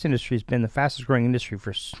the pizza industry has been the fastest growing industry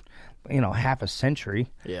for half a century.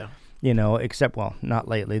 Yeah. Except not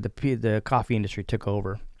lately. The coffee industry took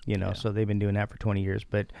over. So they've been doing that for 20 years.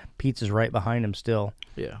 But pizza's right behind them still.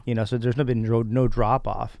 Yeah. So there's been no drop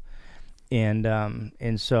off, and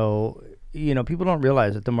so people don't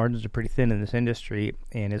realize that the margins are pretty thin in this industry,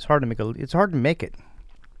 and it's hard to make it.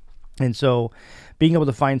 And so, being able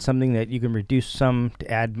to find something that you can reduce some to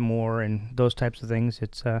add more and those types of things,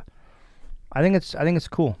 I think it's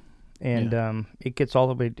cool, and it gets all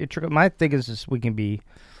the way. My thing is we can be,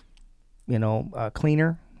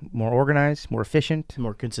 cleaner, more organized, more efficient,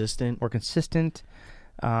 More consistent.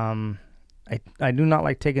 I do not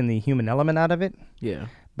like taking the human element out of it, Yeah.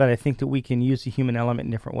 but I think that we can use the human element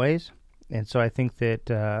in different ways, and so I think that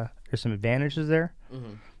there's some advantages there.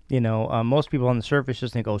 Mm-hmm. Most people on the surface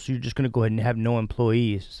just think, oh, so you're just going to go ahead and have no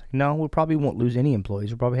employees. It's like, no, we probably won't lose any employees.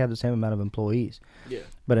 We'll probably have the same amount of employees. Yeah.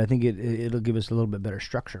 But I think it'll give us a little bit better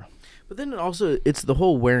structure. But then also, it's the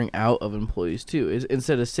whole wearing out of employees, too.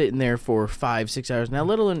 Instead of sitting there for 5-6 hours. Now,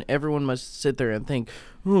 let alone everyone must sit there and think,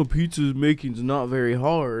 oh, pizza making's not very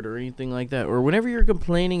hard or anything like that. Or whenever you're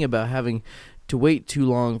complaining about having to wait too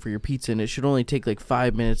long for your pizza and it should only take like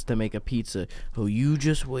 5 minutes to make a pizza. Oh, you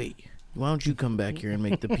just wait. Why don't you come back here and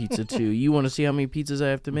make the pizza, too? You want to see how many pizzas I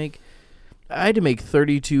have to make? I had to make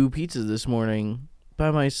 32 pizzas this morning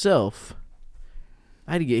by myself.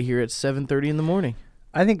 I had to get here at 7:30 in the morning.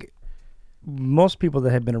 I think most people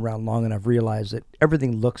that have been around long enough realize that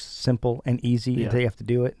everything looks simple and easy until you have to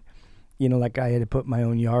do it. You know, like I had to put my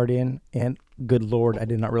own yard in, and good Lord, I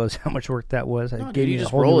did not realize how much work that was. No, It dude, me you a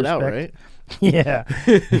just whole new roll it out, respect. right?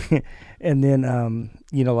 Yeah. And then,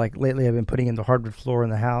 you know, like lately I've been putting in the hardwood floor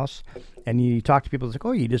in the house, and you talk to people, it's like,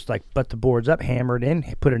 oh, you just like butt the boards up, hammer it in,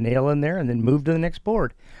 put a nail in there, and then move to the next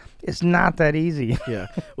board. It's not that easy. Yeah.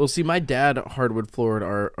 Well, see, my dad hardwood floored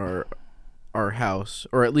our house,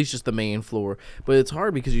 or at least just the main floor. But it's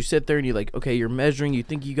hard because you sit there and you're like, okay, you're measuring, you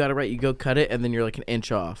think you got it right, you go cut it, and then you're like an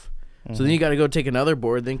inch off. So then you got to go take another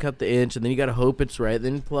board, then cut the inch, and then you got to hope it's right,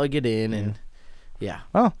 then plug it in, and yeah.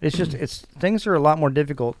 Oh, it's just things are a lot more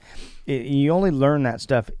difficult. You only learn that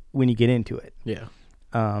stuff when you get into it. Yeah.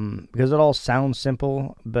 Because it all sounds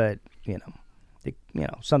simple, but you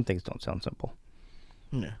know, some things don't sound simple.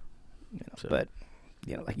 Yeah. So. But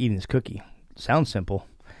you know, like eating this cookie sounds simple.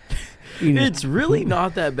 Eating It's really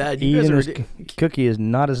not that bad. You guys eating are this cookie is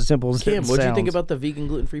not as simple as Cam, it what do you think sounds. about the vegan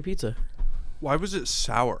gluten-free pizza? Why was it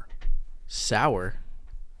sour? Sour.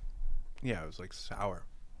 Yeah, it was like sour.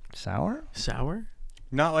 Sour? Sour?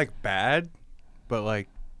 Not like bad, but like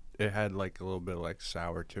it had like a little bit of like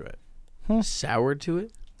sour to it. Sour to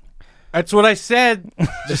it? That's what I said.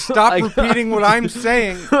 Just stop repeating what I'm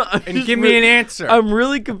saying and give me an answer. I'm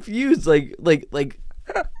really confused. Like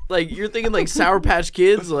you're thinking like Sour Patch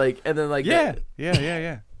Kids, like, and then like yeah.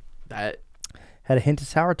 that. Had a hint of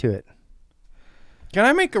sour to it. Can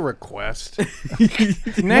I make a request?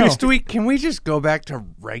 Next week, can we just go back to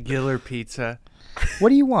regular pizza? What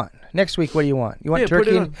do you want next week? What do you want? You want Yeah, put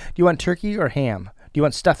turkey? it Do you want turkey or ham? Do you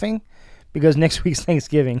want stuffing? Because next week's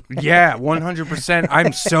Thanksgiving. Yeah, 100%.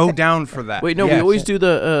 I'm so down for that. Wait, no, we Yes. always do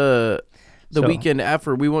the So- weekend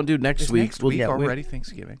after. We won't do next Is week. next week yeah, we- already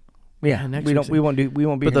Thanksgiving? Yeah, next we don't. week's- We won't do. We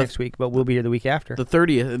won't be But here the- next week, but we'll be here the week after. The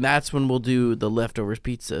 30th, and that's when we'll do the leftovers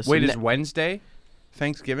pizza. So Wait, is Wednesday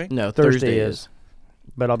Thanksgiving? no, Thursday Thursday is.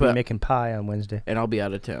 But I'll be but- making pie on Wednesday. and I'll be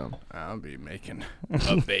out of town. I'll be making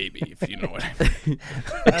a baby, if you know what I mean.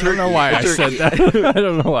 I don't know why I said that. I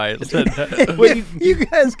don't know why I said that. Wait, you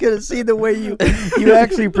guys could have seen the way you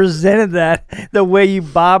actually presented that, the way you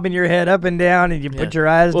bobbing your head up and down and you put your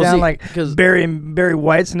eyes Well, down see, like 'cause- Barry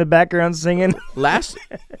White's in the background singing. Last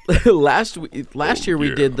year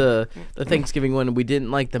we did the Thanksgiving one, and we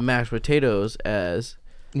didn't like the mashed potatoes as.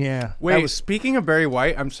 Yeah. Wait, speaking of Barry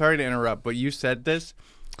White, I'm sorry to interrupt, but you said this.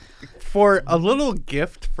 For a little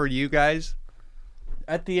gift for you guys,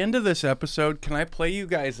 at the end of this episode, can I play you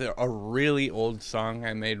guys a really old song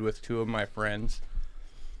I made with two of my friends?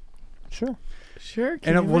 Sure. Sure,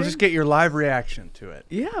 And we'll just get your live reaction to it.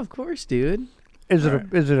 Yeah, of course, dude. Is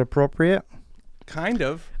it appropriate? Kind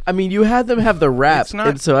of. I mean, you had them have the rap, It's not-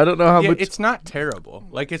 and so I don't know how Yeah, much. it's not terrible.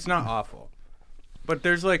 Like, it's not awful. But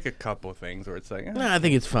there's like a couple things where it's like, Nah, I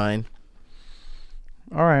think it's fine.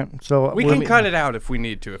 All right. So we can cut it out if we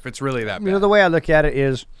need to, if it's really that bad. You know, the way I look at it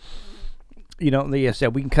is, like I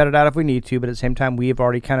said, we can cut it out if we need to, but at the same time, we have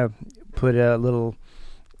already kind of put a little,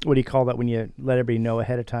 what do you call that when you let everybody know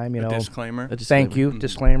ahead of time? You A know, disclaimer. thank you,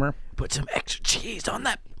 disclaimer. Put some extra cheese on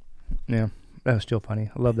that. Yeah, that was still funny.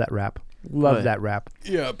 I love that rap. Love What? that rap.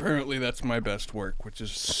 Yeah, apparently that's my best work, which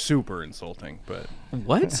is super insulting, but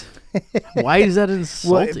What? Why is that Well,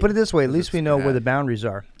 insulting? put it this way: at least it's we know where bad. the boundaries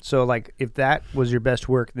are. So, like, if that was your best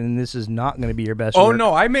work, then this is not going to be your best Oh work.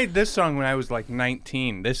 no, I made this song when I was like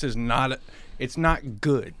 19. This is not it's not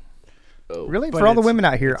good. Really? But For all the it's- women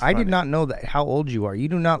out here, it's I did funny. not know that how old you are. You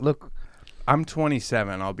do not look. I'm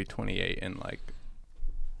 27. I'll be 28 in like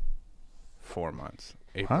 4 months.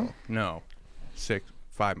 April. Huh? No.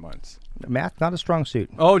 5 months. Math not a strong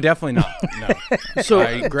suit. Oh, definitely not. No. so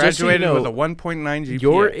I graduated just so you know, with a 1.9 GPA.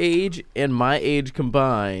 your age and my age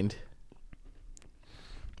combined.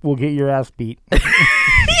 We'll get your ass beat. That's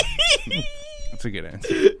a good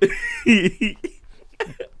answer.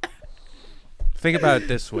 Think about it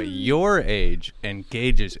this way. Your age and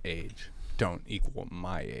Gage's age don't equal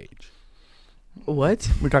my age. What?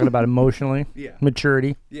 We're talking about emotionally, Yeah.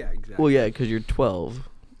 maturity. Yeah, exactly. Well, yeah, because you're 12.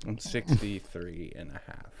 I'm 63 and a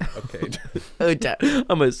half. Okay.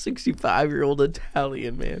 I'm a 65-year-old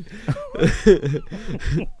Italian man.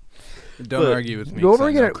 Don't argue with me. Don't 'cause I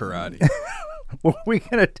argue know it. karate. Were we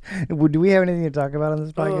gonna? Do we have anything to talk about on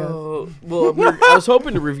this podcast? Oh, well, I was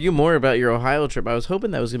hoping to review more about your Ohio trip. I was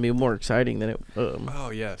hoping that was going to be more exciting than it.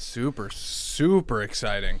 Oh yeah, super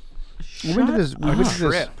exciting. We went to this. We A went to this.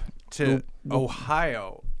 trip to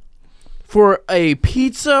Ohio. For a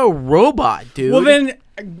pizza robot, dude. Well then,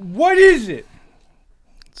 what is it?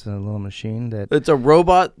 It's a little machine that. It's a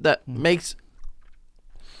robot that makes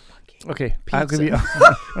Okay, I'll give you.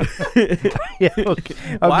 Yeah, okay.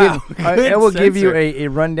 Wow, I good will give you censor. a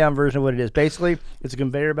rundown version of what it is. Basically, it's a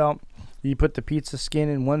conveyor belt. You put the pizza skin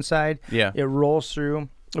in one side. Yeah. It rolls through.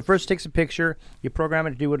 It first takes a picture. You program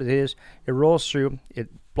it to do what it is. It rolls through. It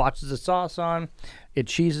blotches the sauce on. It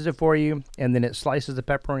cheeses it for you, and then it slices the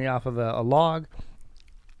pepperoni off of a log,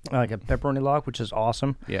 like a pepperoni log, which is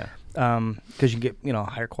awesome. Yeah. Because you get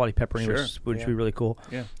higher quality pepperoni, Sure. which would be really cool.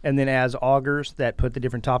 Yeah. And then adds augers that put the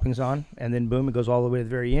different toppings on, and then boom, it goes all the way to the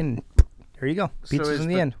very end. There you go, pizza's in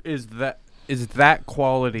the end. Is that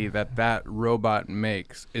quality that robot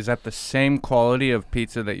makes, is that the same quality of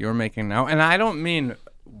pizza that you're making now? And I don't mean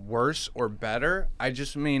worse or better. I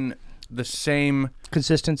just mean the same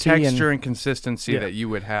Consistency, texture and and consistency Yeah. that you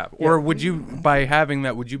would have. Or would you, by having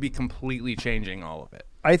that, would you be completely changing all of it?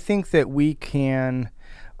 I think that we can.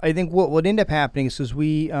 I think what would end up happening is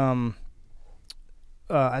we. I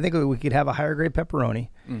think we could have a higher grade pepperoni.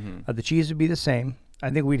 The cheese would be the same. I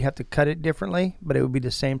think we'd have to cut it differently, but it would be the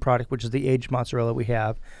same product, which is the aged mozzarella we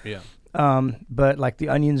have. Yeah. But like the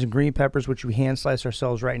onions and green peppers, which we hand slice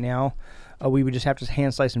ourselves right now, we would just have to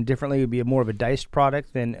hand slice them differently. It would be more of a diced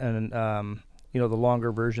product than the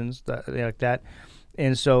longer versions like that.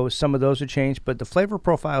 And so some of those would change, but the flavor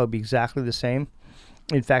profile would be exactly the same.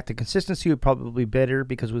 In fact, the consistency would probably be better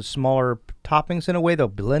because with smaller toppings in a way, they'll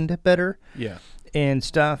blend better Yeah. and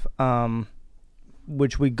stuff.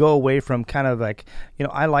 Which we go away from kind of like,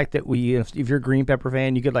 I like that if you're a green pepper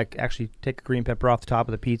fan, you could like actually take a green pepper off the top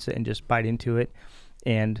of the pizza and just bite into it.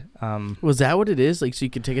 And Was that what it is? Like, so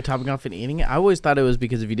you could take a topping off and eating it? I always thought it was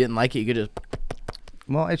because if you didn't like it, you could just.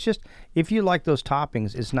 well, it's just if you like those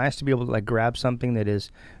toppings, it's nice to be able to like grab something that is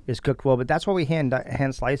cooked well. But that's why we hand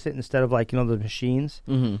slice it instead of like the machines.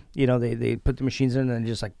 Mm-hmm. They put the machines in and it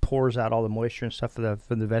just like pours out all the moisture and stuff for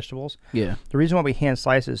the vegetables. Yeah. The reason why we hand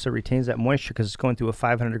slice it is so it retains that moisture because it's going through a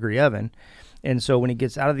 500-degree oven, and so when it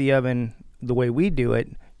gets out of the oven the way we do it,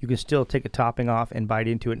 you can still take a topping off and bite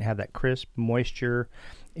into it and have that crisp moisture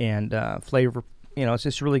and flavor. It's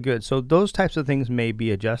just really good. So those types of things may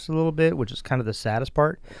be adjusted a little bit, which is kind of the saddest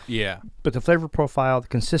part. Yeah. But the flavor profile, the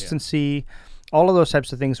consistency, all of those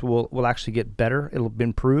types of things will actually get better. It'll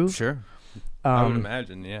improve. Sure. I would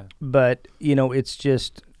imagine, yeah. But, it's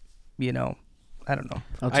just, I don't know.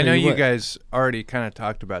 I know you guys already kind of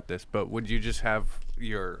talked about this, but would you just have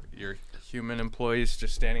your human employees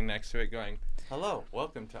just standing next to it going, "Hello,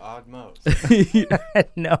 welcome to Odd Mo's."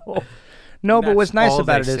 No, but what's nice all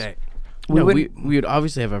about it they is say. We would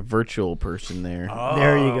obviously have a virtual person there.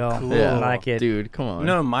 there you go. cool. I like it. Dude, come on.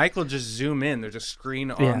 No, Mike will just zoom in. There's a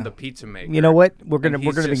screen Yeah. on the pizza maker. You know what? We're and gonna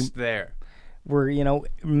be just there.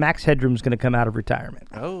 Max Headroom's gonna come out of retirement.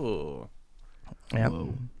 Oh, Yeah.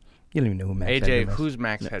 You don't even know who Max AJ, Headroom is. who's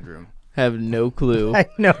Max Headroom? Have no clue. I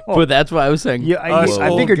know. But that's why I was saying. Yeah, Us I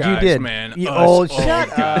old figured you guys, did. man. You Us old, old shut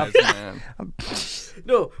up. guys, man.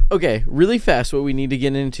 No. Okay, really fast, what we need to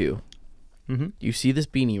get into. Mm-hmm. You see this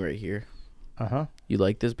beanie right here? Uh-huh. You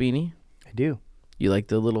like this beanie? I do. You like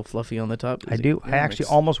the little fluffy on the top? I do. I actually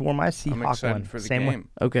almost wore my I'm Seahawk excited one. for the Same game.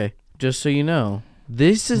 Okay, just so you know,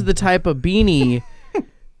 this is the type of beanie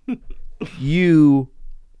you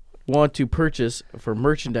want to purchase for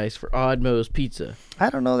merchandise for Odd Mo's Pizza. I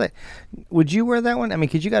don't know that. Would you wear that one? I mean,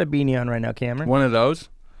 because you got a beanie on right now, Cameron. One of those?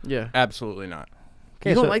 Yeah. Absolutely not.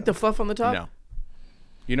 You don't so- like the fluff on the top? No.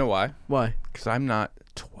 You know why? Why? Because I'm not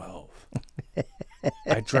 12.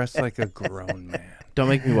 I dress like a grown man. Don't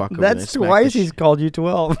make me walk over there and That's smack twice the he's called you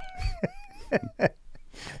 12.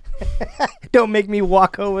 Don't make me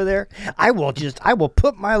walk over there. I will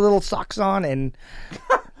put my little socks on and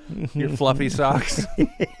Your fluffy socks.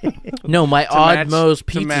 No, my To Odd match- Mo's to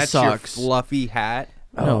Pizza match socks. Your fluffy hat.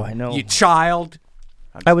 Oh, I know. You child.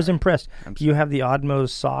 I was impressed. I'm You have the Odd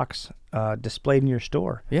Mo's socks displayed in your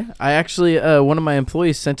store. Yeah, I actually one of my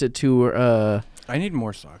employees sent it to I need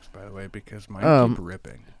more socks, by the way, because mine keep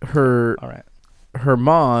ripping. her All right. her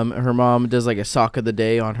mom does like a sock of the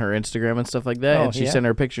day on her Instagram and stuff like that, Oh, and she yeah? sent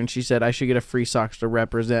her a picture and she said I should get a free socks to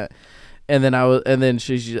represent. And then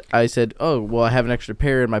I said, "Oh, well, I have an extra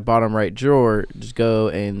pair in my bottom right drawer. Just go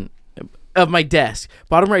and of my desk,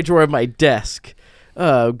 bottom right drawer of my desk.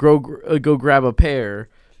 Go grab a pair."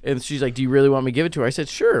 And she's like, "Do you really want me to give it to her?" I said,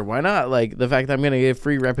 "Sure, why not? Like the fact that I'm gonna get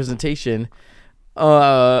free representation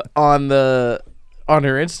on her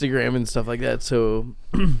Instagram and stuff like that." So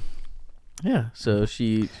yeah, so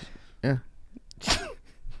she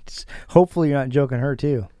Hopefully you're not joking her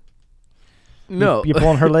too. no. You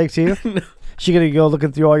pulling her leg too? She gonna go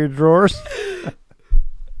looking through all your drawers?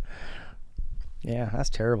 Yeah, that's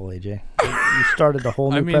terrible, AJ. You started the whole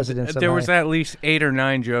new I mean, precedence. there was at least 8 or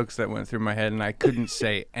 9 jokes that went through my head, and I couldn't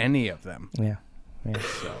say any of them. Yeah. Yeah.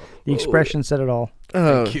 The expression said it all.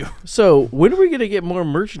 Thank you. So when are we gonna get more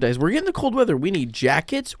merchandise? We're getting the cold weather. We need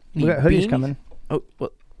jackets. We got hoodies beanies. coming. Oh,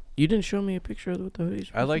 well, you didn't show me a picture of what the hoodies.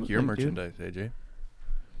 I like look your dude. merchandise, AJ.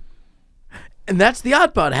 And that's the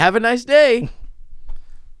Odd Pod. Have a nice day.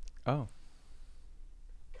 Oh.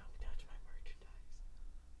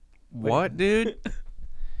 What, dude?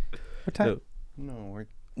 What time? No,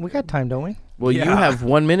 We got time, don't we? Well, you Yeah. have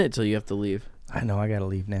 1 minute till you have to leave. I know. I got to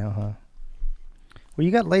leave now, huh? Well,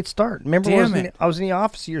 you got a late start. Remember, Damn I was in the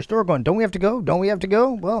office of your store going, don't we have to go? Don't we have to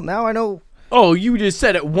go? Well, now I know. Oh, you just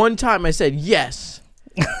said it one time. I said yes.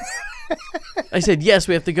 I said yes,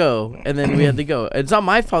 we have to go, and then we had to go. It's not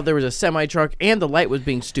my fault. There was a semi truck, and the light was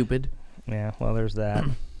being stupid. Yeah, well, there's that.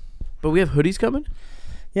 But we have hoodies coming.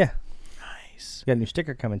 Yeah. Nice. We got a new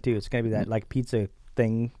sticker coming, too. It's going to be that, like, pizza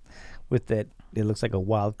thing with that. It looks like a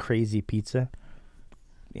wild, crazy pizza.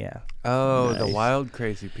 Yeah. Oh, the Nice. wild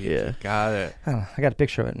crazy pizza. Yeah. Got it. I don't know. I got a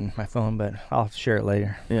picture of it in my phone, but I'll have to share it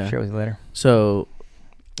later. Yeah. Share it with you later. So,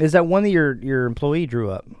 Is that one that your employee drew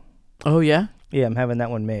up? oh yeah, Yeah, I'm having that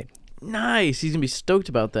one made. nice. He's gonna be stoked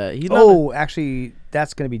about that. He's not Oh, actually,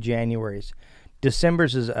 that's going to be January's.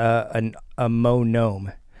 December's is a Mo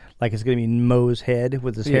gnome. Like, it's going to be Mo's head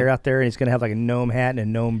with his hair out there, and he's going to have, like, a gnome hat and a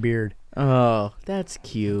gnome beard. oh, that's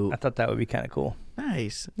cute. I thought that would be kind of cool.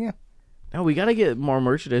 Nice. Yeah. No, we got to get more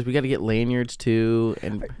merchandise. We got to get lanyards too.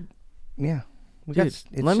 And Yeah. We dude, it's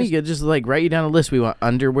let me just like write you down a list. We want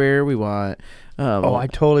underwear. We want. Oh, I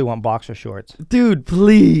totally want boxer shorts. dude,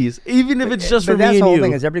 please. Even if it's just But for that's me the and whole you.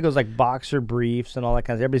 thing is everybody goes like boxer briefs and all that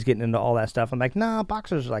kind of. Everybody's getting into all that stuff. I'm like, nah,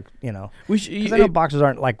 boxers are like, you know. We should. Because I know boxers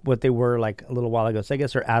aren't like what they were like a little while ago. So I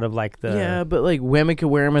guess they're out of like the. yeah, but like women can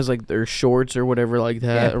wear them as like their shorts or whatever like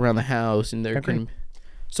that Yeah. around the house, and they're Agreed.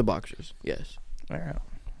 so boxers. Yes. I don't know.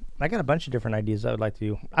 I got a bunch of different ideas I would like to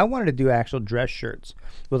do. I wanted to do actual dress shirts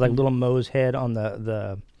with like little Mo's head on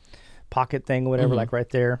the pocket thing or whatever, like right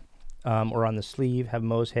there, or on the sleeve, have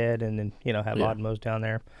Mo's head, and then have Odd Mo's down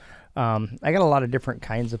there. I got a lot of different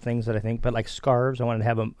kinds of things that I think, but like scarves, I wanted to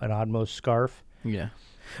have an Odd Mo's scarf. Yeah.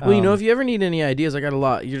 Well, if you ever need any ideas, I got a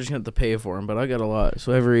lot. You're just gonna have to pay for them, but I got a lot.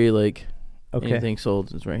 So every anything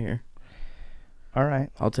sold is right here. All right.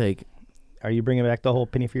 I'll take. Are you bringing back the whole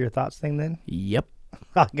penny for your thoughts thing then? Yep.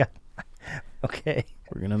 Okay.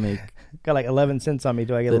 We're gonna make. Got like 11 cents on me.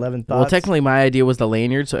 Do I get 11 thoughts? Well, technically, my idea was the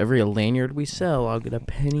lanyard. So every lanyard we sell, I'll get a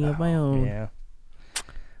penny of my own. Yeah. All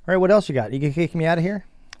right. What else you got? You can kick me out of here?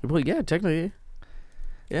 Well, yeah, technically.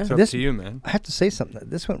 Yeah. It's up This- to you, man. I have to say something.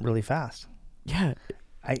 This went really fast. Yeah.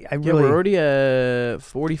 I Yeah, really. we're already at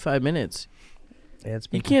 45 minutes. Yeah, it's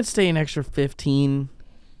You can't stay an extra 15.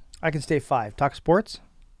 I can stay 5. Talk sports.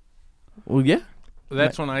 Well, yeah.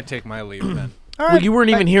 That's when I take my leave then. All Well, you weren't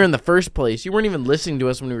even here in the first place. You weren't even listening to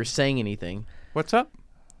us when we were saying anything. What's up?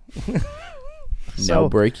 No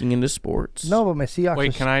breaking into sports. No, but my Seahawks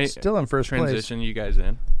Wait, are can I still in first place. Transition you guys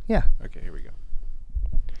in. Yeah. Okay, here we go.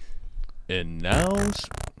 And now,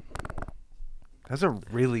 that's a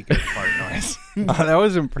really good fart noise. Oh, that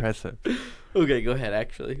was impressive. Okay, go ahead,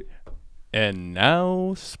 actually. And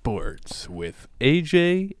now, sports with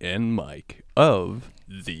AJ and Mike of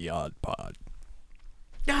The Odd Pod.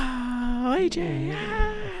 Oh, AJ.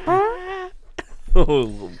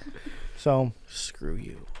 Oh, So, screw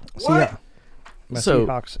you. my So-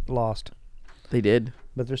 Seahawks lost, They did.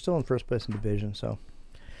 but they're still in first place in division. So,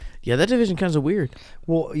 Yeah, that division kind of weird.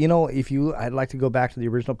 well, I'd like to go back to the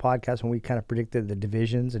original podcast when we kind of predicted the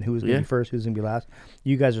divisions and who was going to Yeah. be first, who's going to be last.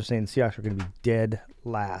 You guys are saying the Seahawks are going to be dead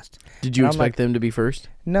last. Did you And I'm expect them to be first?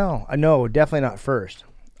 No, definitely not first.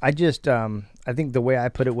 I just, I think the way I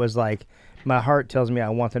put it was like, my heart tells me I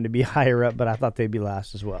want them to be higher up, but I thought they'd be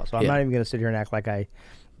last as well. So I'm Yeah. not even going to sit here and act like I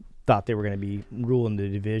thought they were going to be ruling the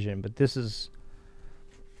division. But this is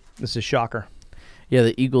a shocker. Yeah,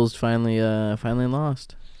 the Eagles finally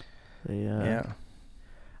lost. They, Yeah.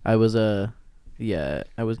 I was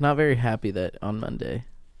not very happy that on Monday.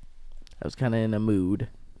 I was kind of in a mood.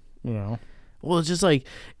 Well, it's just like,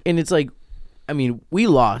 and it's like, I mean, we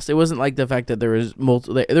lost. It wasn't like the fact that there was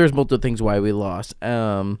multiple things why we lost.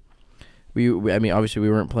 We I mean, obviously we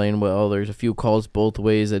weren't playing well. There's a few calls both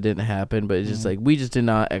ways that didn't happen, but it's just like we just did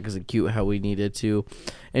not execute how we needed to.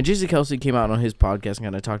 And Jason Kelsey came out on his podcast and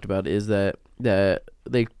kind of talked about is that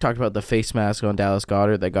they talked about the face mask on Dallas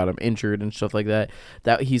Goedert that got him injured and stuff like that.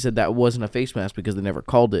 That he said that wasn't a face mask because they never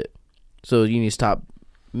called it. So you need to stop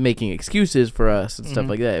making excuses for us and stuff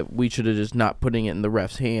like that. We should have just not putting it in the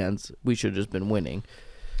ref's hands. We should have just been winning.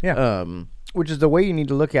 Yeah. Which is the way you need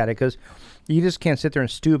to look at it, because you just can't sit there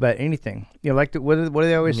and stew about anything. What do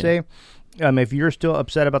they always say? If you're still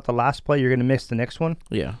upset about the last play, you're going to miss the next one.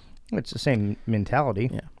 Yeah. It's the same mentality.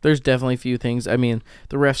 Yeah, there's definitely a few things. I mean,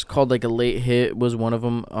 the refs called like a late hit was one of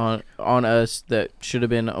them on us that should have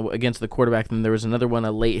been against the quarterback. Then there was another one,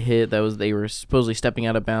 a late hit that was they were supposedly stepping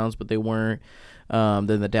out of bounds, but they weren't. Then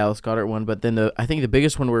the Dallas Goedert one, but then I think the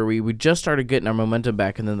biggest one where we just started getting our momentum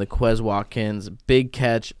back, and then the Quez Watkins big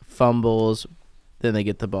catch, fumbles, then they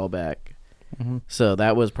get the ball back. Mm-hmm. So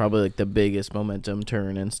that was probably like the biggest momentum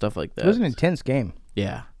turn and stuff like that. It was an intense game.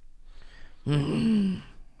 Yeah.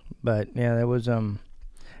 But yeah, that was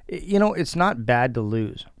it's not bad to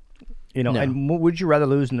lose. No. And would you rather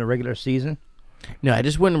lose in the regular season? No, I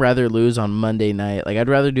just wouldn't rather lose on Monday night. Like I'd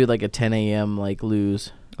rather do like a 10 a.m. like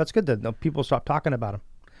lose. That's good that people stop talking about them,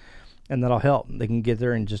 and that'll help. They can get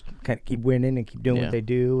there and just kind of keep winning and keep doing what they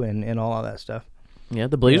do and all of that stuff. Yeah,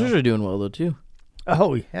 the Blazers are doing well though too.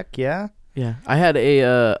 Oh heck yeah! Yeah, I had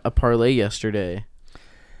a parlay yesterday.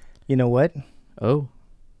 You know what? Oh,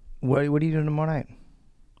 What are you doing tomorrow night?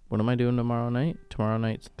 what am I doing tomorrow night? Tomorrow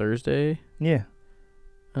night's Thursday. Yeah,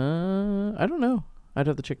 I don't know. I'd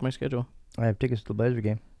have to check my schedule. I have tickets to the Blazer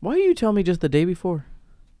game. Why you tell me just the day before?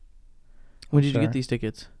 When did you sorry. get these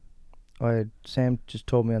tickets? Sam just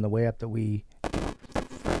told me on the way up that we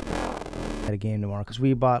had a game tomorrow because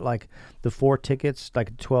we bought like the 4 tickets, like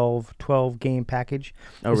a 12 game package.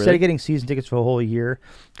 Oh, Instead really? of getting season tickets for a whole year,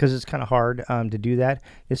 because it's kind of hard to do that,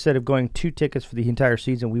 instead of going 2 tickets for the entire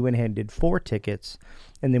season, we went ahead and did 4 tickets,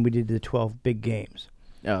 and then we did the 12 big games.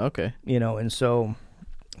 Oh, okay. And so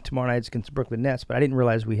tomorrow night's against the Brooklyn Nets, but I didn't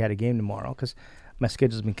realize we had a game tomorrow because my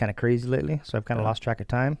schedule's been kind of crazy lately, so I've kind of lost track of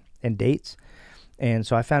time and dates. And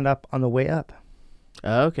so I found out on the way up.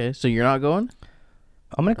 Okay, so you're not going?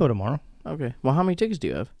 I'm going to go tomorrow. Okay. Well, how many tickets do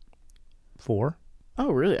you have? 4.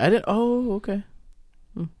 Oh, really? I didn't. Oh, okay.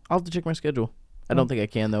 I'll have to check my schedule. I don't think I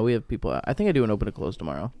can though. We have people. I think I do an open and close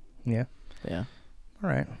tomorrow. Yeah. Yeah. All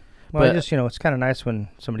right. Well, But- I just, it's kind of nice when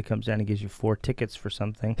somebody comes down and gives you 4 tickets for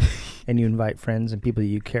something and you invite friends and people that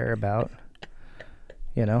you care about,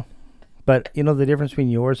 But, the difference between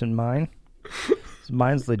yours and mine is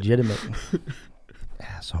mine's legitimate.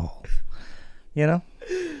 Asshole.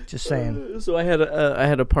 Just saying. So I had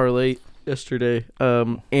a parlay yesterday.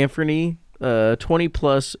 Anthony, 20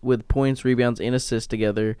 plus with points, rebounds, and assists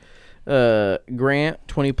together. Grant,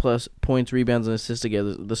 20 plus points, rebounds, and assists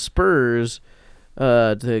together. The Spurs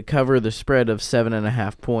to cover the spread of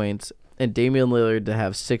 7.5 points, and Damian Lillard to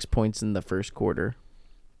have 6 points in the first quarter.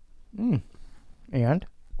 And?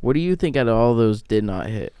 What do you think out of all those did not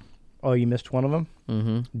hit? Oh, you missed one of them?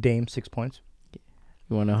 Mm-hmm. Dame, 6 points.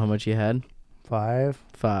 You want to know how much he had? 5.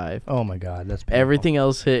 5. Oh, my God. That's painful. Everything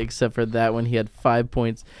else hit except for that one. He had 5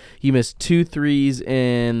 points. He missed 2 threes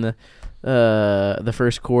in the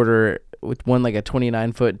first quarter, with one like a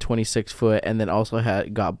 29-foot, 26-foot, and then also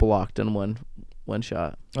got blocked on one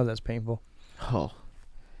shot. Oh, that's painful. Oh,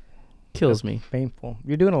 kills me. Painful.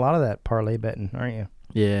 You're doing a lot of that parlay betting, aren't you?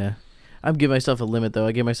 Yeah, I'm giving myself a limit though.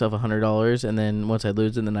 I give myself $100, and then once I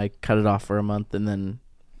lose it, then I cut it off for a month, and then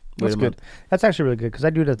That's wait a good. month. That's actually really good because I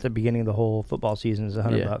do it at the beginning of the whole football season is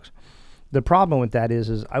 $100. The problem with that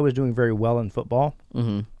is I was doing very well in football,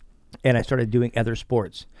 and I started doing other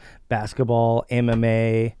sports, basketball,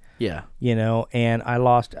 MMA. Yeah. And I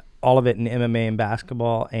lost all of it in MMA and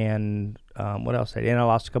basketball, and what else? And I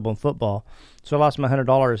lost a couple in football. So I lost my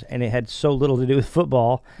 $100, and it had so little to do with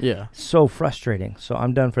football. Yeah. So frustrating. So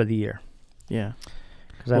I'm done for the year Yeah.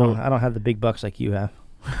 because I don't have the big bucks like you have.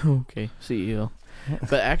 Okay. See you.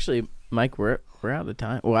 But actually, Mike, we're out of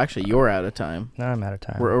time. Well, actually, you're out of time. Now I'm out of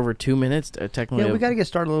time. We're over 2 minutes. Technically, Yeah, we got to get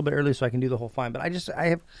started a little bit early so I can do the whole fine. But I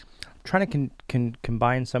have trying to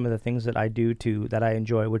combine some of the things that I do that I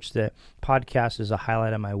enjoy, which the podcast is a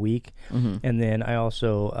highlight of my week, and then I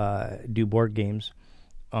also do board games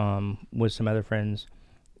with some other friends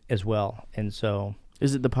as well. And so,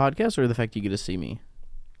 is it the podcast or the fact you get to see me?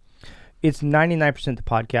 it's 99% the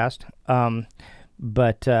podcast,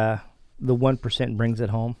 but the 1% brings it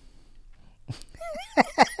home.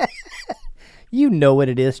 You know what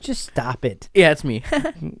it is. Just stop it. Yeah, it's me.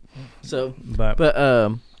 So, But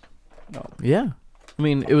yeah. I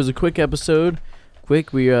mean, it was a quick episode. We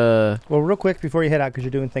well, real quick before you head out, because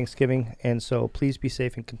you're doing Thanksgiving, and so please be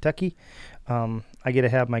safe in Kentucky. I get to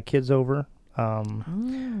have my kids over,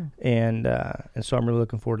 and so I'm really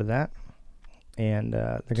looking forward to that. And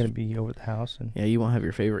they're going to be over at the house. And yeah, you won't have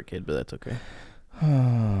your favorite kid, but that's okay.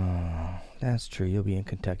 that's true. You'll be in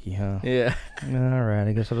Kentucky, huh? Yeah. All right.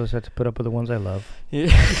 I guess I'll just have to put up with the ones I love. Yeah.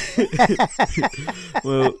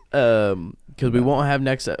 Well, because we won't have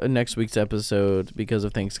next week's episode because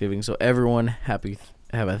of Thanksgiving. So everyone, have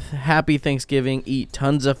a happy Thanksgiving. Eat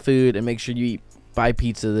tons of food and make sure you buy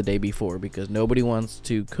pizza the day before because nobody wants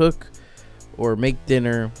to cook or make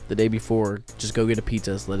dinner the day before. Just go get a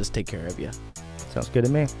pizza. Let us take care of you. Sounds good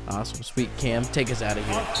to me. Awesome. Sweet. Cam, take us out of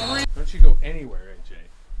here. Don't you go anywhere, AJ.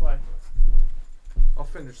 Why? I'll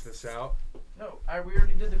finish this out. No, we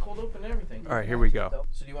already did the cold open and everything. All right, here we go.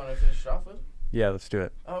 So do you want to finish it off with? Yeah, let's do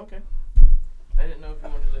it. Oh, okay. I didn't know if you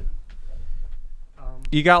wanted to.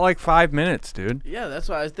 You got like 5 minutes, dude. Yeah, that's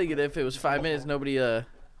why I was thinking. If it was 5 minutes, nobody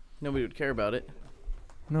would care about it.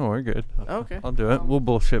 No, we're good. Oh, okay. I'll do it. We'll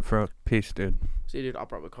bullshit for a piece, dude. See, dude, I'll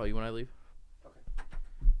probably call you when I leave. Okay.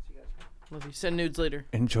 See you guys. Love you. Send nudes later.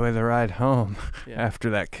 Enjoy the ride home Yeah. after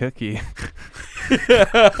that cookie.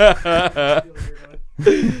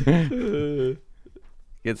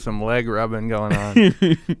 Get some leg rubbing going on.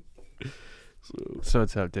 So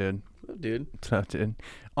what's up, dude? Dude. What's up, dude?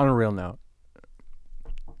 On a real note,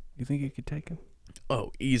 you think you could take him?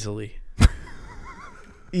 Oh, easily.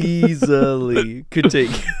 Easily. Could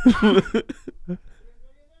take.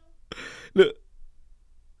 No.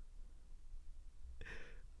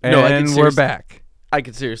 And No, I can we're seriously- back. I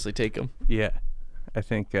could seriously take him. Yeah. I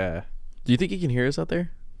think, Do you think he can hear us out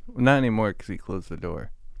there? not anymore because he closed the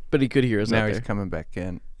door. But he could hear us Now out he's there. coming back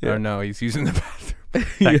in. Yeah. Oh, no, he's using the bathroom.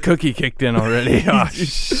 That cookie kicked in already. Oh,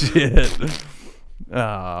 shit.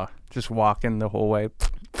 Oh, just walking the whole way.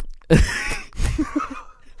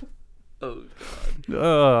 Oh,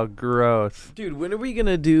 Oh, gross. dude, when are we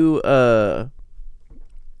gonna do the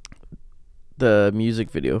music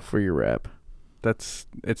video for your rap? It's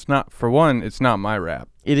not, for one, it's not my rap.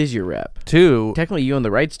 It is your rap. Two, Technically, you own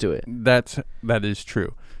the rights to it. that is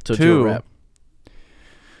true. So it's Two, your rap.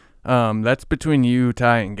 That's between you,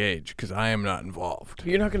 Ty, and Gage, because I am not involved.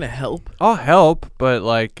 You're not gonna help. I'll help, but,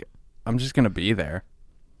 like, I'm just going to be there.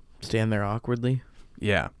 Stand there awkwardly.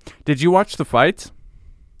 Yeah. Did you watch the fights?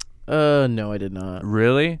 No, I did not.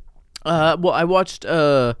 Really? Well, I watched.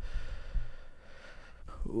 I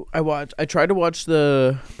tried to watch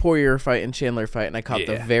the Poirier fight and Chandler fight, and I caught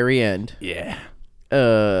the Yeah. very end. Yeah.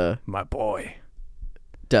 Uh, My boy.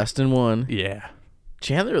 Dustin won. Yeah.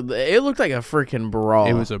 Chandler, it looked like a freaking brawl.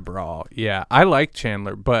 It was a brawl. Yeah. I like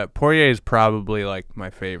Chandler, but Poirier is probably, like, my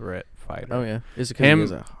favorite fighter. Oh yeah, is it because Him- he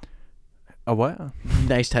has a A what?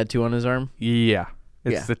 nice tattoo on his arm? Yeah.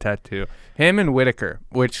 It's Yeah. the tattoo. Him and Whitaker,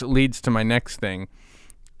 which leads to my next thing.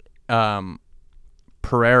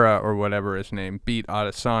 Pereira, or whatever his name, beat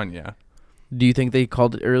Adesanya. Do you think they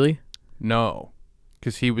called it early? No,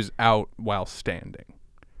 because he was out while standing.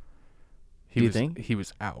 Do you think? He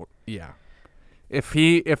was out? Yeah. If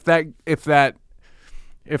the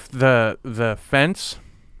fence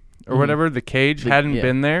or whatever, the cage hadn't yeah.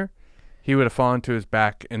 been there, he would have fallen to his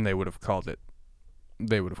back and they would have called it.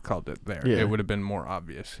 They would have called it there. Yeah. It would have been more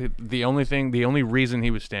obvious. The only reason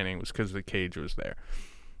he was standing was because the cage was there.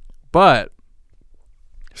 But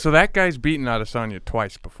so that guy's beaten Adesanya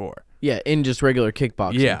twice before. Yeah, in just regular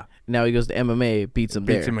kickboxing. Yeah. Now he goes to MMA, beats him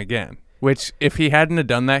Beats there. him again. Which, if he hadn't have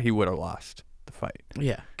done that, he would have lost the fight.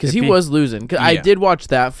 Yeah, because If he he- was losing. 'Cause I Yeah. did watch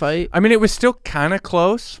that fight. I mean, it was still kind of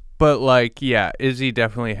close, but, like, yeah, Izzy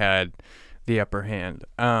definitely had the upper hand.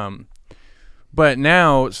 But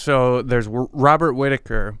now, so there's Robert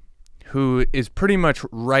Whitaker, who is pretty much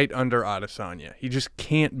right under Adesanya. He just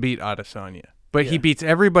can't beat Adesanya, but he Yeah. beats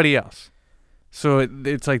everybody else. So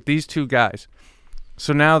it's like these two guys.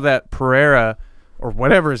 So now that Pereira, or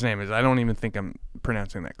whatever his name is, I don't even think I'm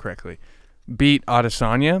pronouncing that correctly, beat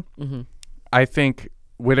Adesanya, I think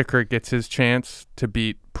Whitaker gets his chance to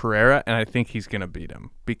beat Pereira, and I think he's going to beat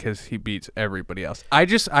him because he beats everybody else. I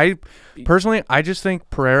personally think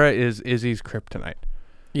Pereira is Izzy's kryptonite.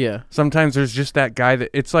 Yeah, Sometimes there's just that guy that,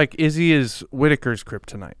 it's like Izzy is Whitaker's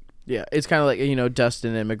kryptonite. yeah. It's kind of like,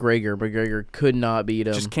 Dustin and McGregor. McGregor could not beat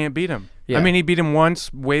him. Just can't beat him. Yeah. I mean, he beat him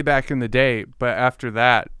once way back in the day, but after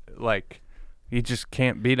that, like, he just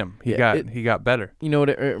can't beat him. He Yeah, got better. You know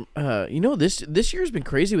what? This year's been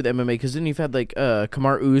crazy with MMA because then you've had like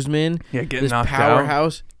Kamaru Usman, Yeah, getting this knocked out.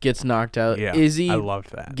 powerhouse gets knocked out. Yeah, Izzy I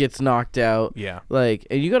loved that. gets knocked out. Yeah. Like,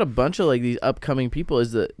 and you got a bunch of like these upcoming people.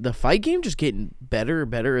 Is the fight game just getting better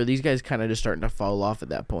and better? Or are these guys kind of just starting to fall off at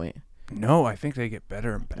that point? No, I think they get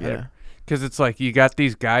better and better. Yeah. Because it's like you got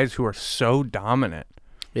these guys who are so dominant,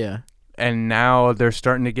 Yeah. and now they're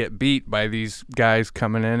starting to get beat by these guys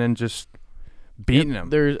coming in and just beating them.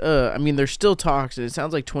 There's still talks, and it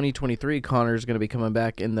sounds like 2023 Connor's going to be coming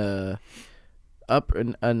back in the up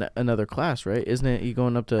in another class, right? Isn't it? He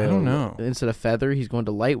going up to? I don't know. Instead of feather, he's going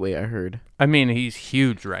to lightweight. I heard. I mean, he's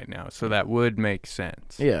huge right now, so that would make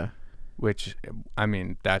sense. Yeah. Which, I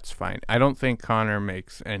mean, that's fine. I don't think Connor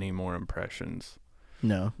makes any more impressions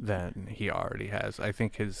No. than he already has. I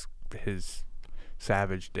think his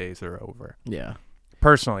savage days are over. Yeah.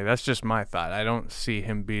 Personally, that's just my thought. I don't see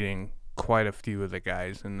him beating quite a few of the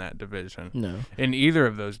guys in that division. No. In either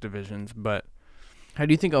of those divisions, but How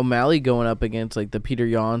do you think O'Malley going up against like the Peter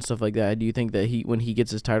Yan stuff like that? Do you think that when he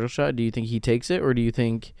gets his title shot, do you think he takes it, or do you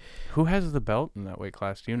think who has the belt in that weight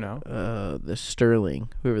class? Do you know? the Sterling,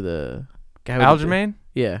 whoever the guy? Aljamain?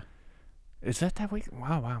 Yeah. Is that weight?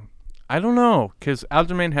 Wow. I don't know, because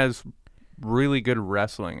Aljamain has really good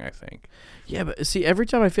wrestling, I think. Yeah, but see, every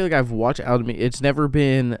time I feel like I've watched Aljamain, it's never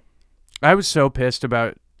been. I was so pissed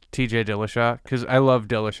about TJ Dillashaw, because I love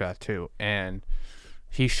Dillashaw too, and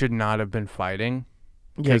he should not have been fighting.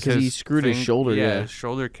 Yeah, because he screwed his shoulder. Yeah, his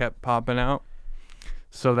shoulder kept popping out,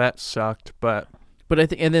 so that sucked. But I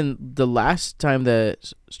think, and then the last time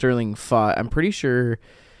that Sterling fought, I'm pretty sure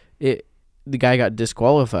the guy got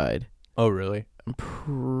disqualified. oh really?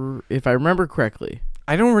 If I remember correctly.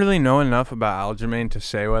 I don't really know enough about Aljamain to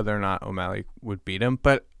say whether or not O'Malley would beat him,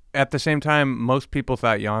 but at the same time, most people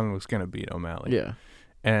thought Yan was going to beat O'Malley. Yeah.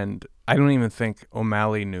 And I don't even think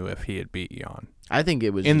O'Malley knew if he had beat Yan. I think it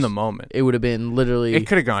was in just, the moment. It would have been literally. It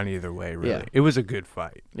could have gone either way, really. Yeah. It was a good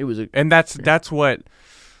fight. It was and that's what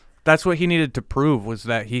he needed to prove, was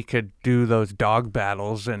that he could do those dog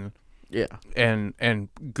battles and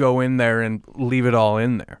go in there and leave it all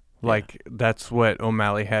in there. Like, that's what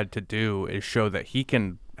O'Malley had to do, is show that he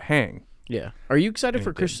can hang. Yeah. Are you excited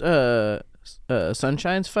for Chris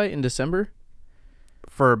Sunshine's fight in December?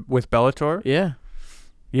 With Bellator? Yeah.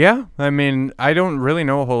 Yeah. I mean, I don't really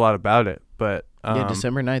know a whole lot about it, but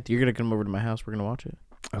December 9th. You're gonna come over to my house. We're gonna watch it.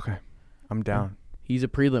 Okay. I'm down. He's a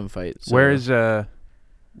prelim fight. So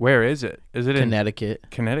where is it? Is it Connecticut? In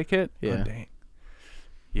Connecticut? Yeah. Oh, dang.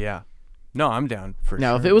 Yeah. No, I'm down for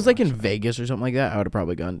now, sure. if it was like in Vegas or something like that, I would have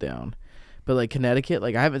probably gone down. But like Connecticut,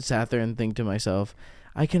 like I haven't sat there and think to myself,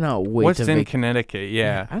 I cannot wait. What's in Connecticut?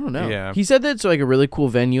 Yeah. I don't know. Yeah. He said that it's like a really cool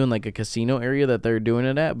venue and like a casino area that they're doing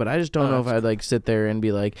it at, but I just don't know if I'd like sit there and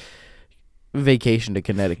be like, vacation to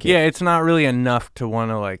Connecticut. Yeah, it's not really enough to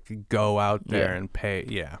want to like go out there and pay.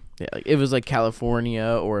 Yeah. Yeah, like if it was like California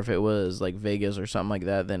or if it was like Vegas or something like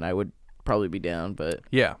that, then I would probably be down. But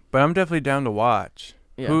yeah, but I'm definitely down to watch.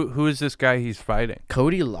 Yeah. Who is this guy he's fighting?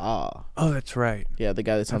 Cody Law. Oh, that's right. Yeah, the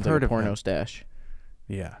guy that sounds like a porno stash.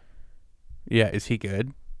 Yeah. Yeah, is he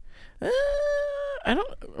good? I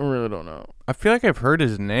really don't know. I feel like I've heard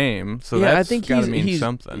his name, so yeah, that's I think gotta mean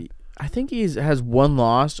something. I think has one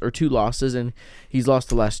loss or two losses, and he's lost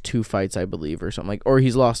the last two fights, I believe, or something like. Or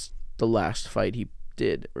he's lost the last fight he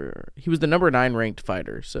did. Or he was the number 9 ranked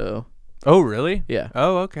fighter. So. Oh really? Yeah.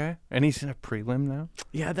 Oh okay. And he's in a prelim now.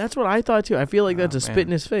 Yeah, that's what I thought too. I feel like that's a spit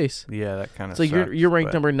in his face. Yeah, that kind of. So you're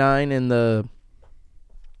ranked number 9 in the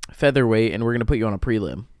featherweight, and we're gonna put you on a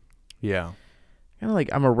prelim. Yeah. Kind of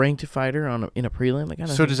like I'm a ranked fighter in a prelim. Like,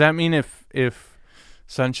 so does that mean if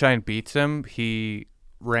Sunshine beats him, he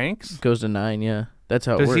ranks? Goes to 9. Yeah, that's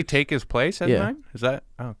how it works. Does he take his place at 9? Is that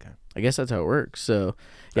okay? I guess that's how it works. So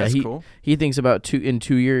yeah, that's cool. He thinks about 2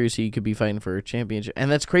 years he could be fighting for a championship, and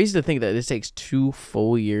that's crazy to think that it takes 2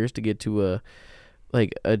 full years to get to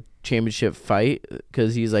a championship fight,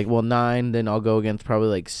 because he's like, well, 9, then I'll go against probably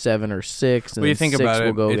like 7 or 6. And when you think about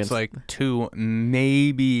it, it's against like 2,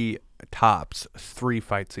 maybe tops 3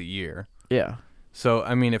 fights a year. Yeah. So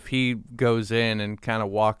I mean, if he goes in and kind of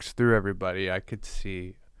walks through everybody, I could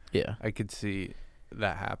see. Yeah. I could see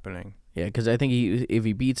that happening. Yeah, because I think if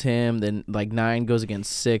he beats him, then like 9 goes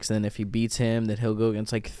against 6, and then if he beats him, then he'll go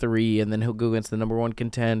against like 3, and then he'll go against the number 1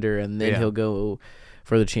 contender, and then he'll go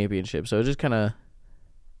for the championship. So it's just kind of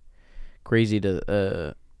crazy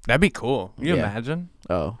to. That'd be cool. Can you imagine?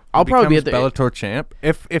 Oh, I'll probably be at the Bellator champ.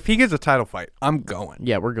 If he gets a title fight, I'm going.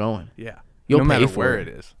 Yeah, we're going. Yeah, You'll no pay matter for where it.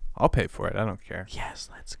 it is. I'll pay for it. I don't care. Yes,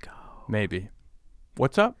 let's go. Maybe.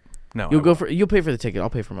 What's up? No, You'll pay for the ticket. I'll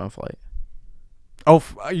pay for my flight. Oh,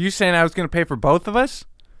 are you saying I was going to pay for both of us?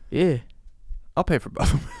 Yeah. I'll pay for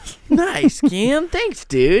both of us. Nice, Cam. Thanks,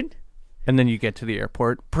 dude. And then you get to the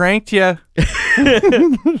airport. Pranked you.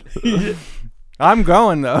 I'm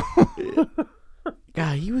going, though.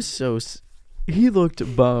 God, he was he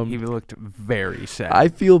looked bummed. He looked very sad. I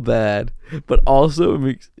feel bad, but also it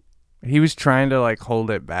makes. He was trying to, like,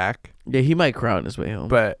 hold it back. Yeah, he might cry on his way home.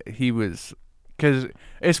 But he was... Because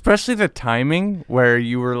especially the timing where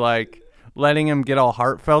you were, like... letting him get all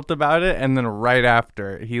heartfelt about it, and then right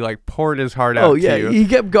after he like poured his heart out. Oh yeah, to you. he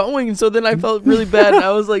kept going, and so then I felt really bad, and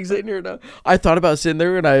I was like sitting here. I thought about sitting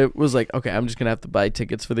there, and I was like, okay, I'm just gonna have to buy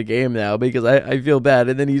tickets for the game now because I feel bad.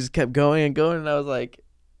 And then he just kept going and going, and I was like,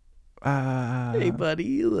 hey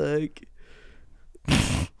buddy, like,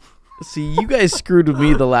 see, you guys screwed with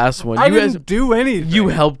me the last one. I You didn't guys do anything. You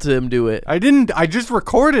helped him do it. I didn't. I just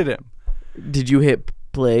recorded him. Did you hit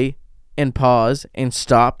play and pause and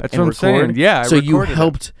stop That's and what I'm record? saying. Yeah, I so you recorded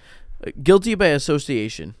helped Guilty by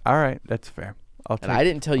association. All right, that's fair. I'll take And I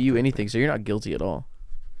didn't tell you anything, so you're not guilty at all.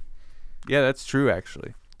 Yeah, that's true,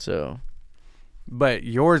 actually. So, But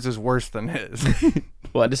yours is worse than his.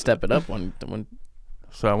 well, I had to step it up one.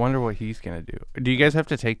 So I wonder what he's going to do. Do you guys have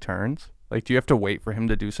to take turns? Like, do you have to wait for him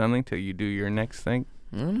to do something till you do your next thing?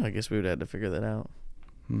 I don't know. I guess we would have to figure that out.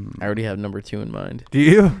 I already have number 2 in mind. Do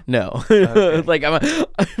you? No. Okay. Like,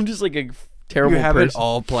 I'm just like a terrible You have person. it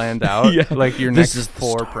all planned out? Yeah. Like your This next is the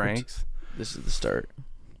 4 start. pranks? This is the start.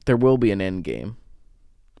 There will be an end game.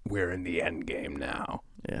 We're in the end game now.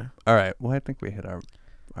 Yeah. All right. Well, I think we hit our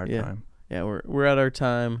Yeah. time. Yeah, we're at our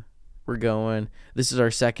time. We're going. This is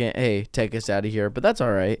our second. Hey, take us out of here. But that's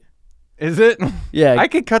all right. Is it? Yeah. I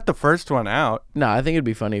could cut the first one out. No, I think it'd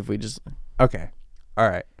be funny if we just. Okay. All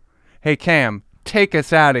right. Hey, Cam, take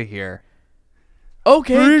us out of here.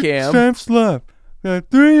 Okay, Cam. Snaps left. Got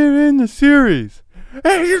 3 in the series.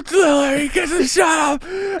 Hey, you shut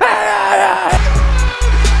up.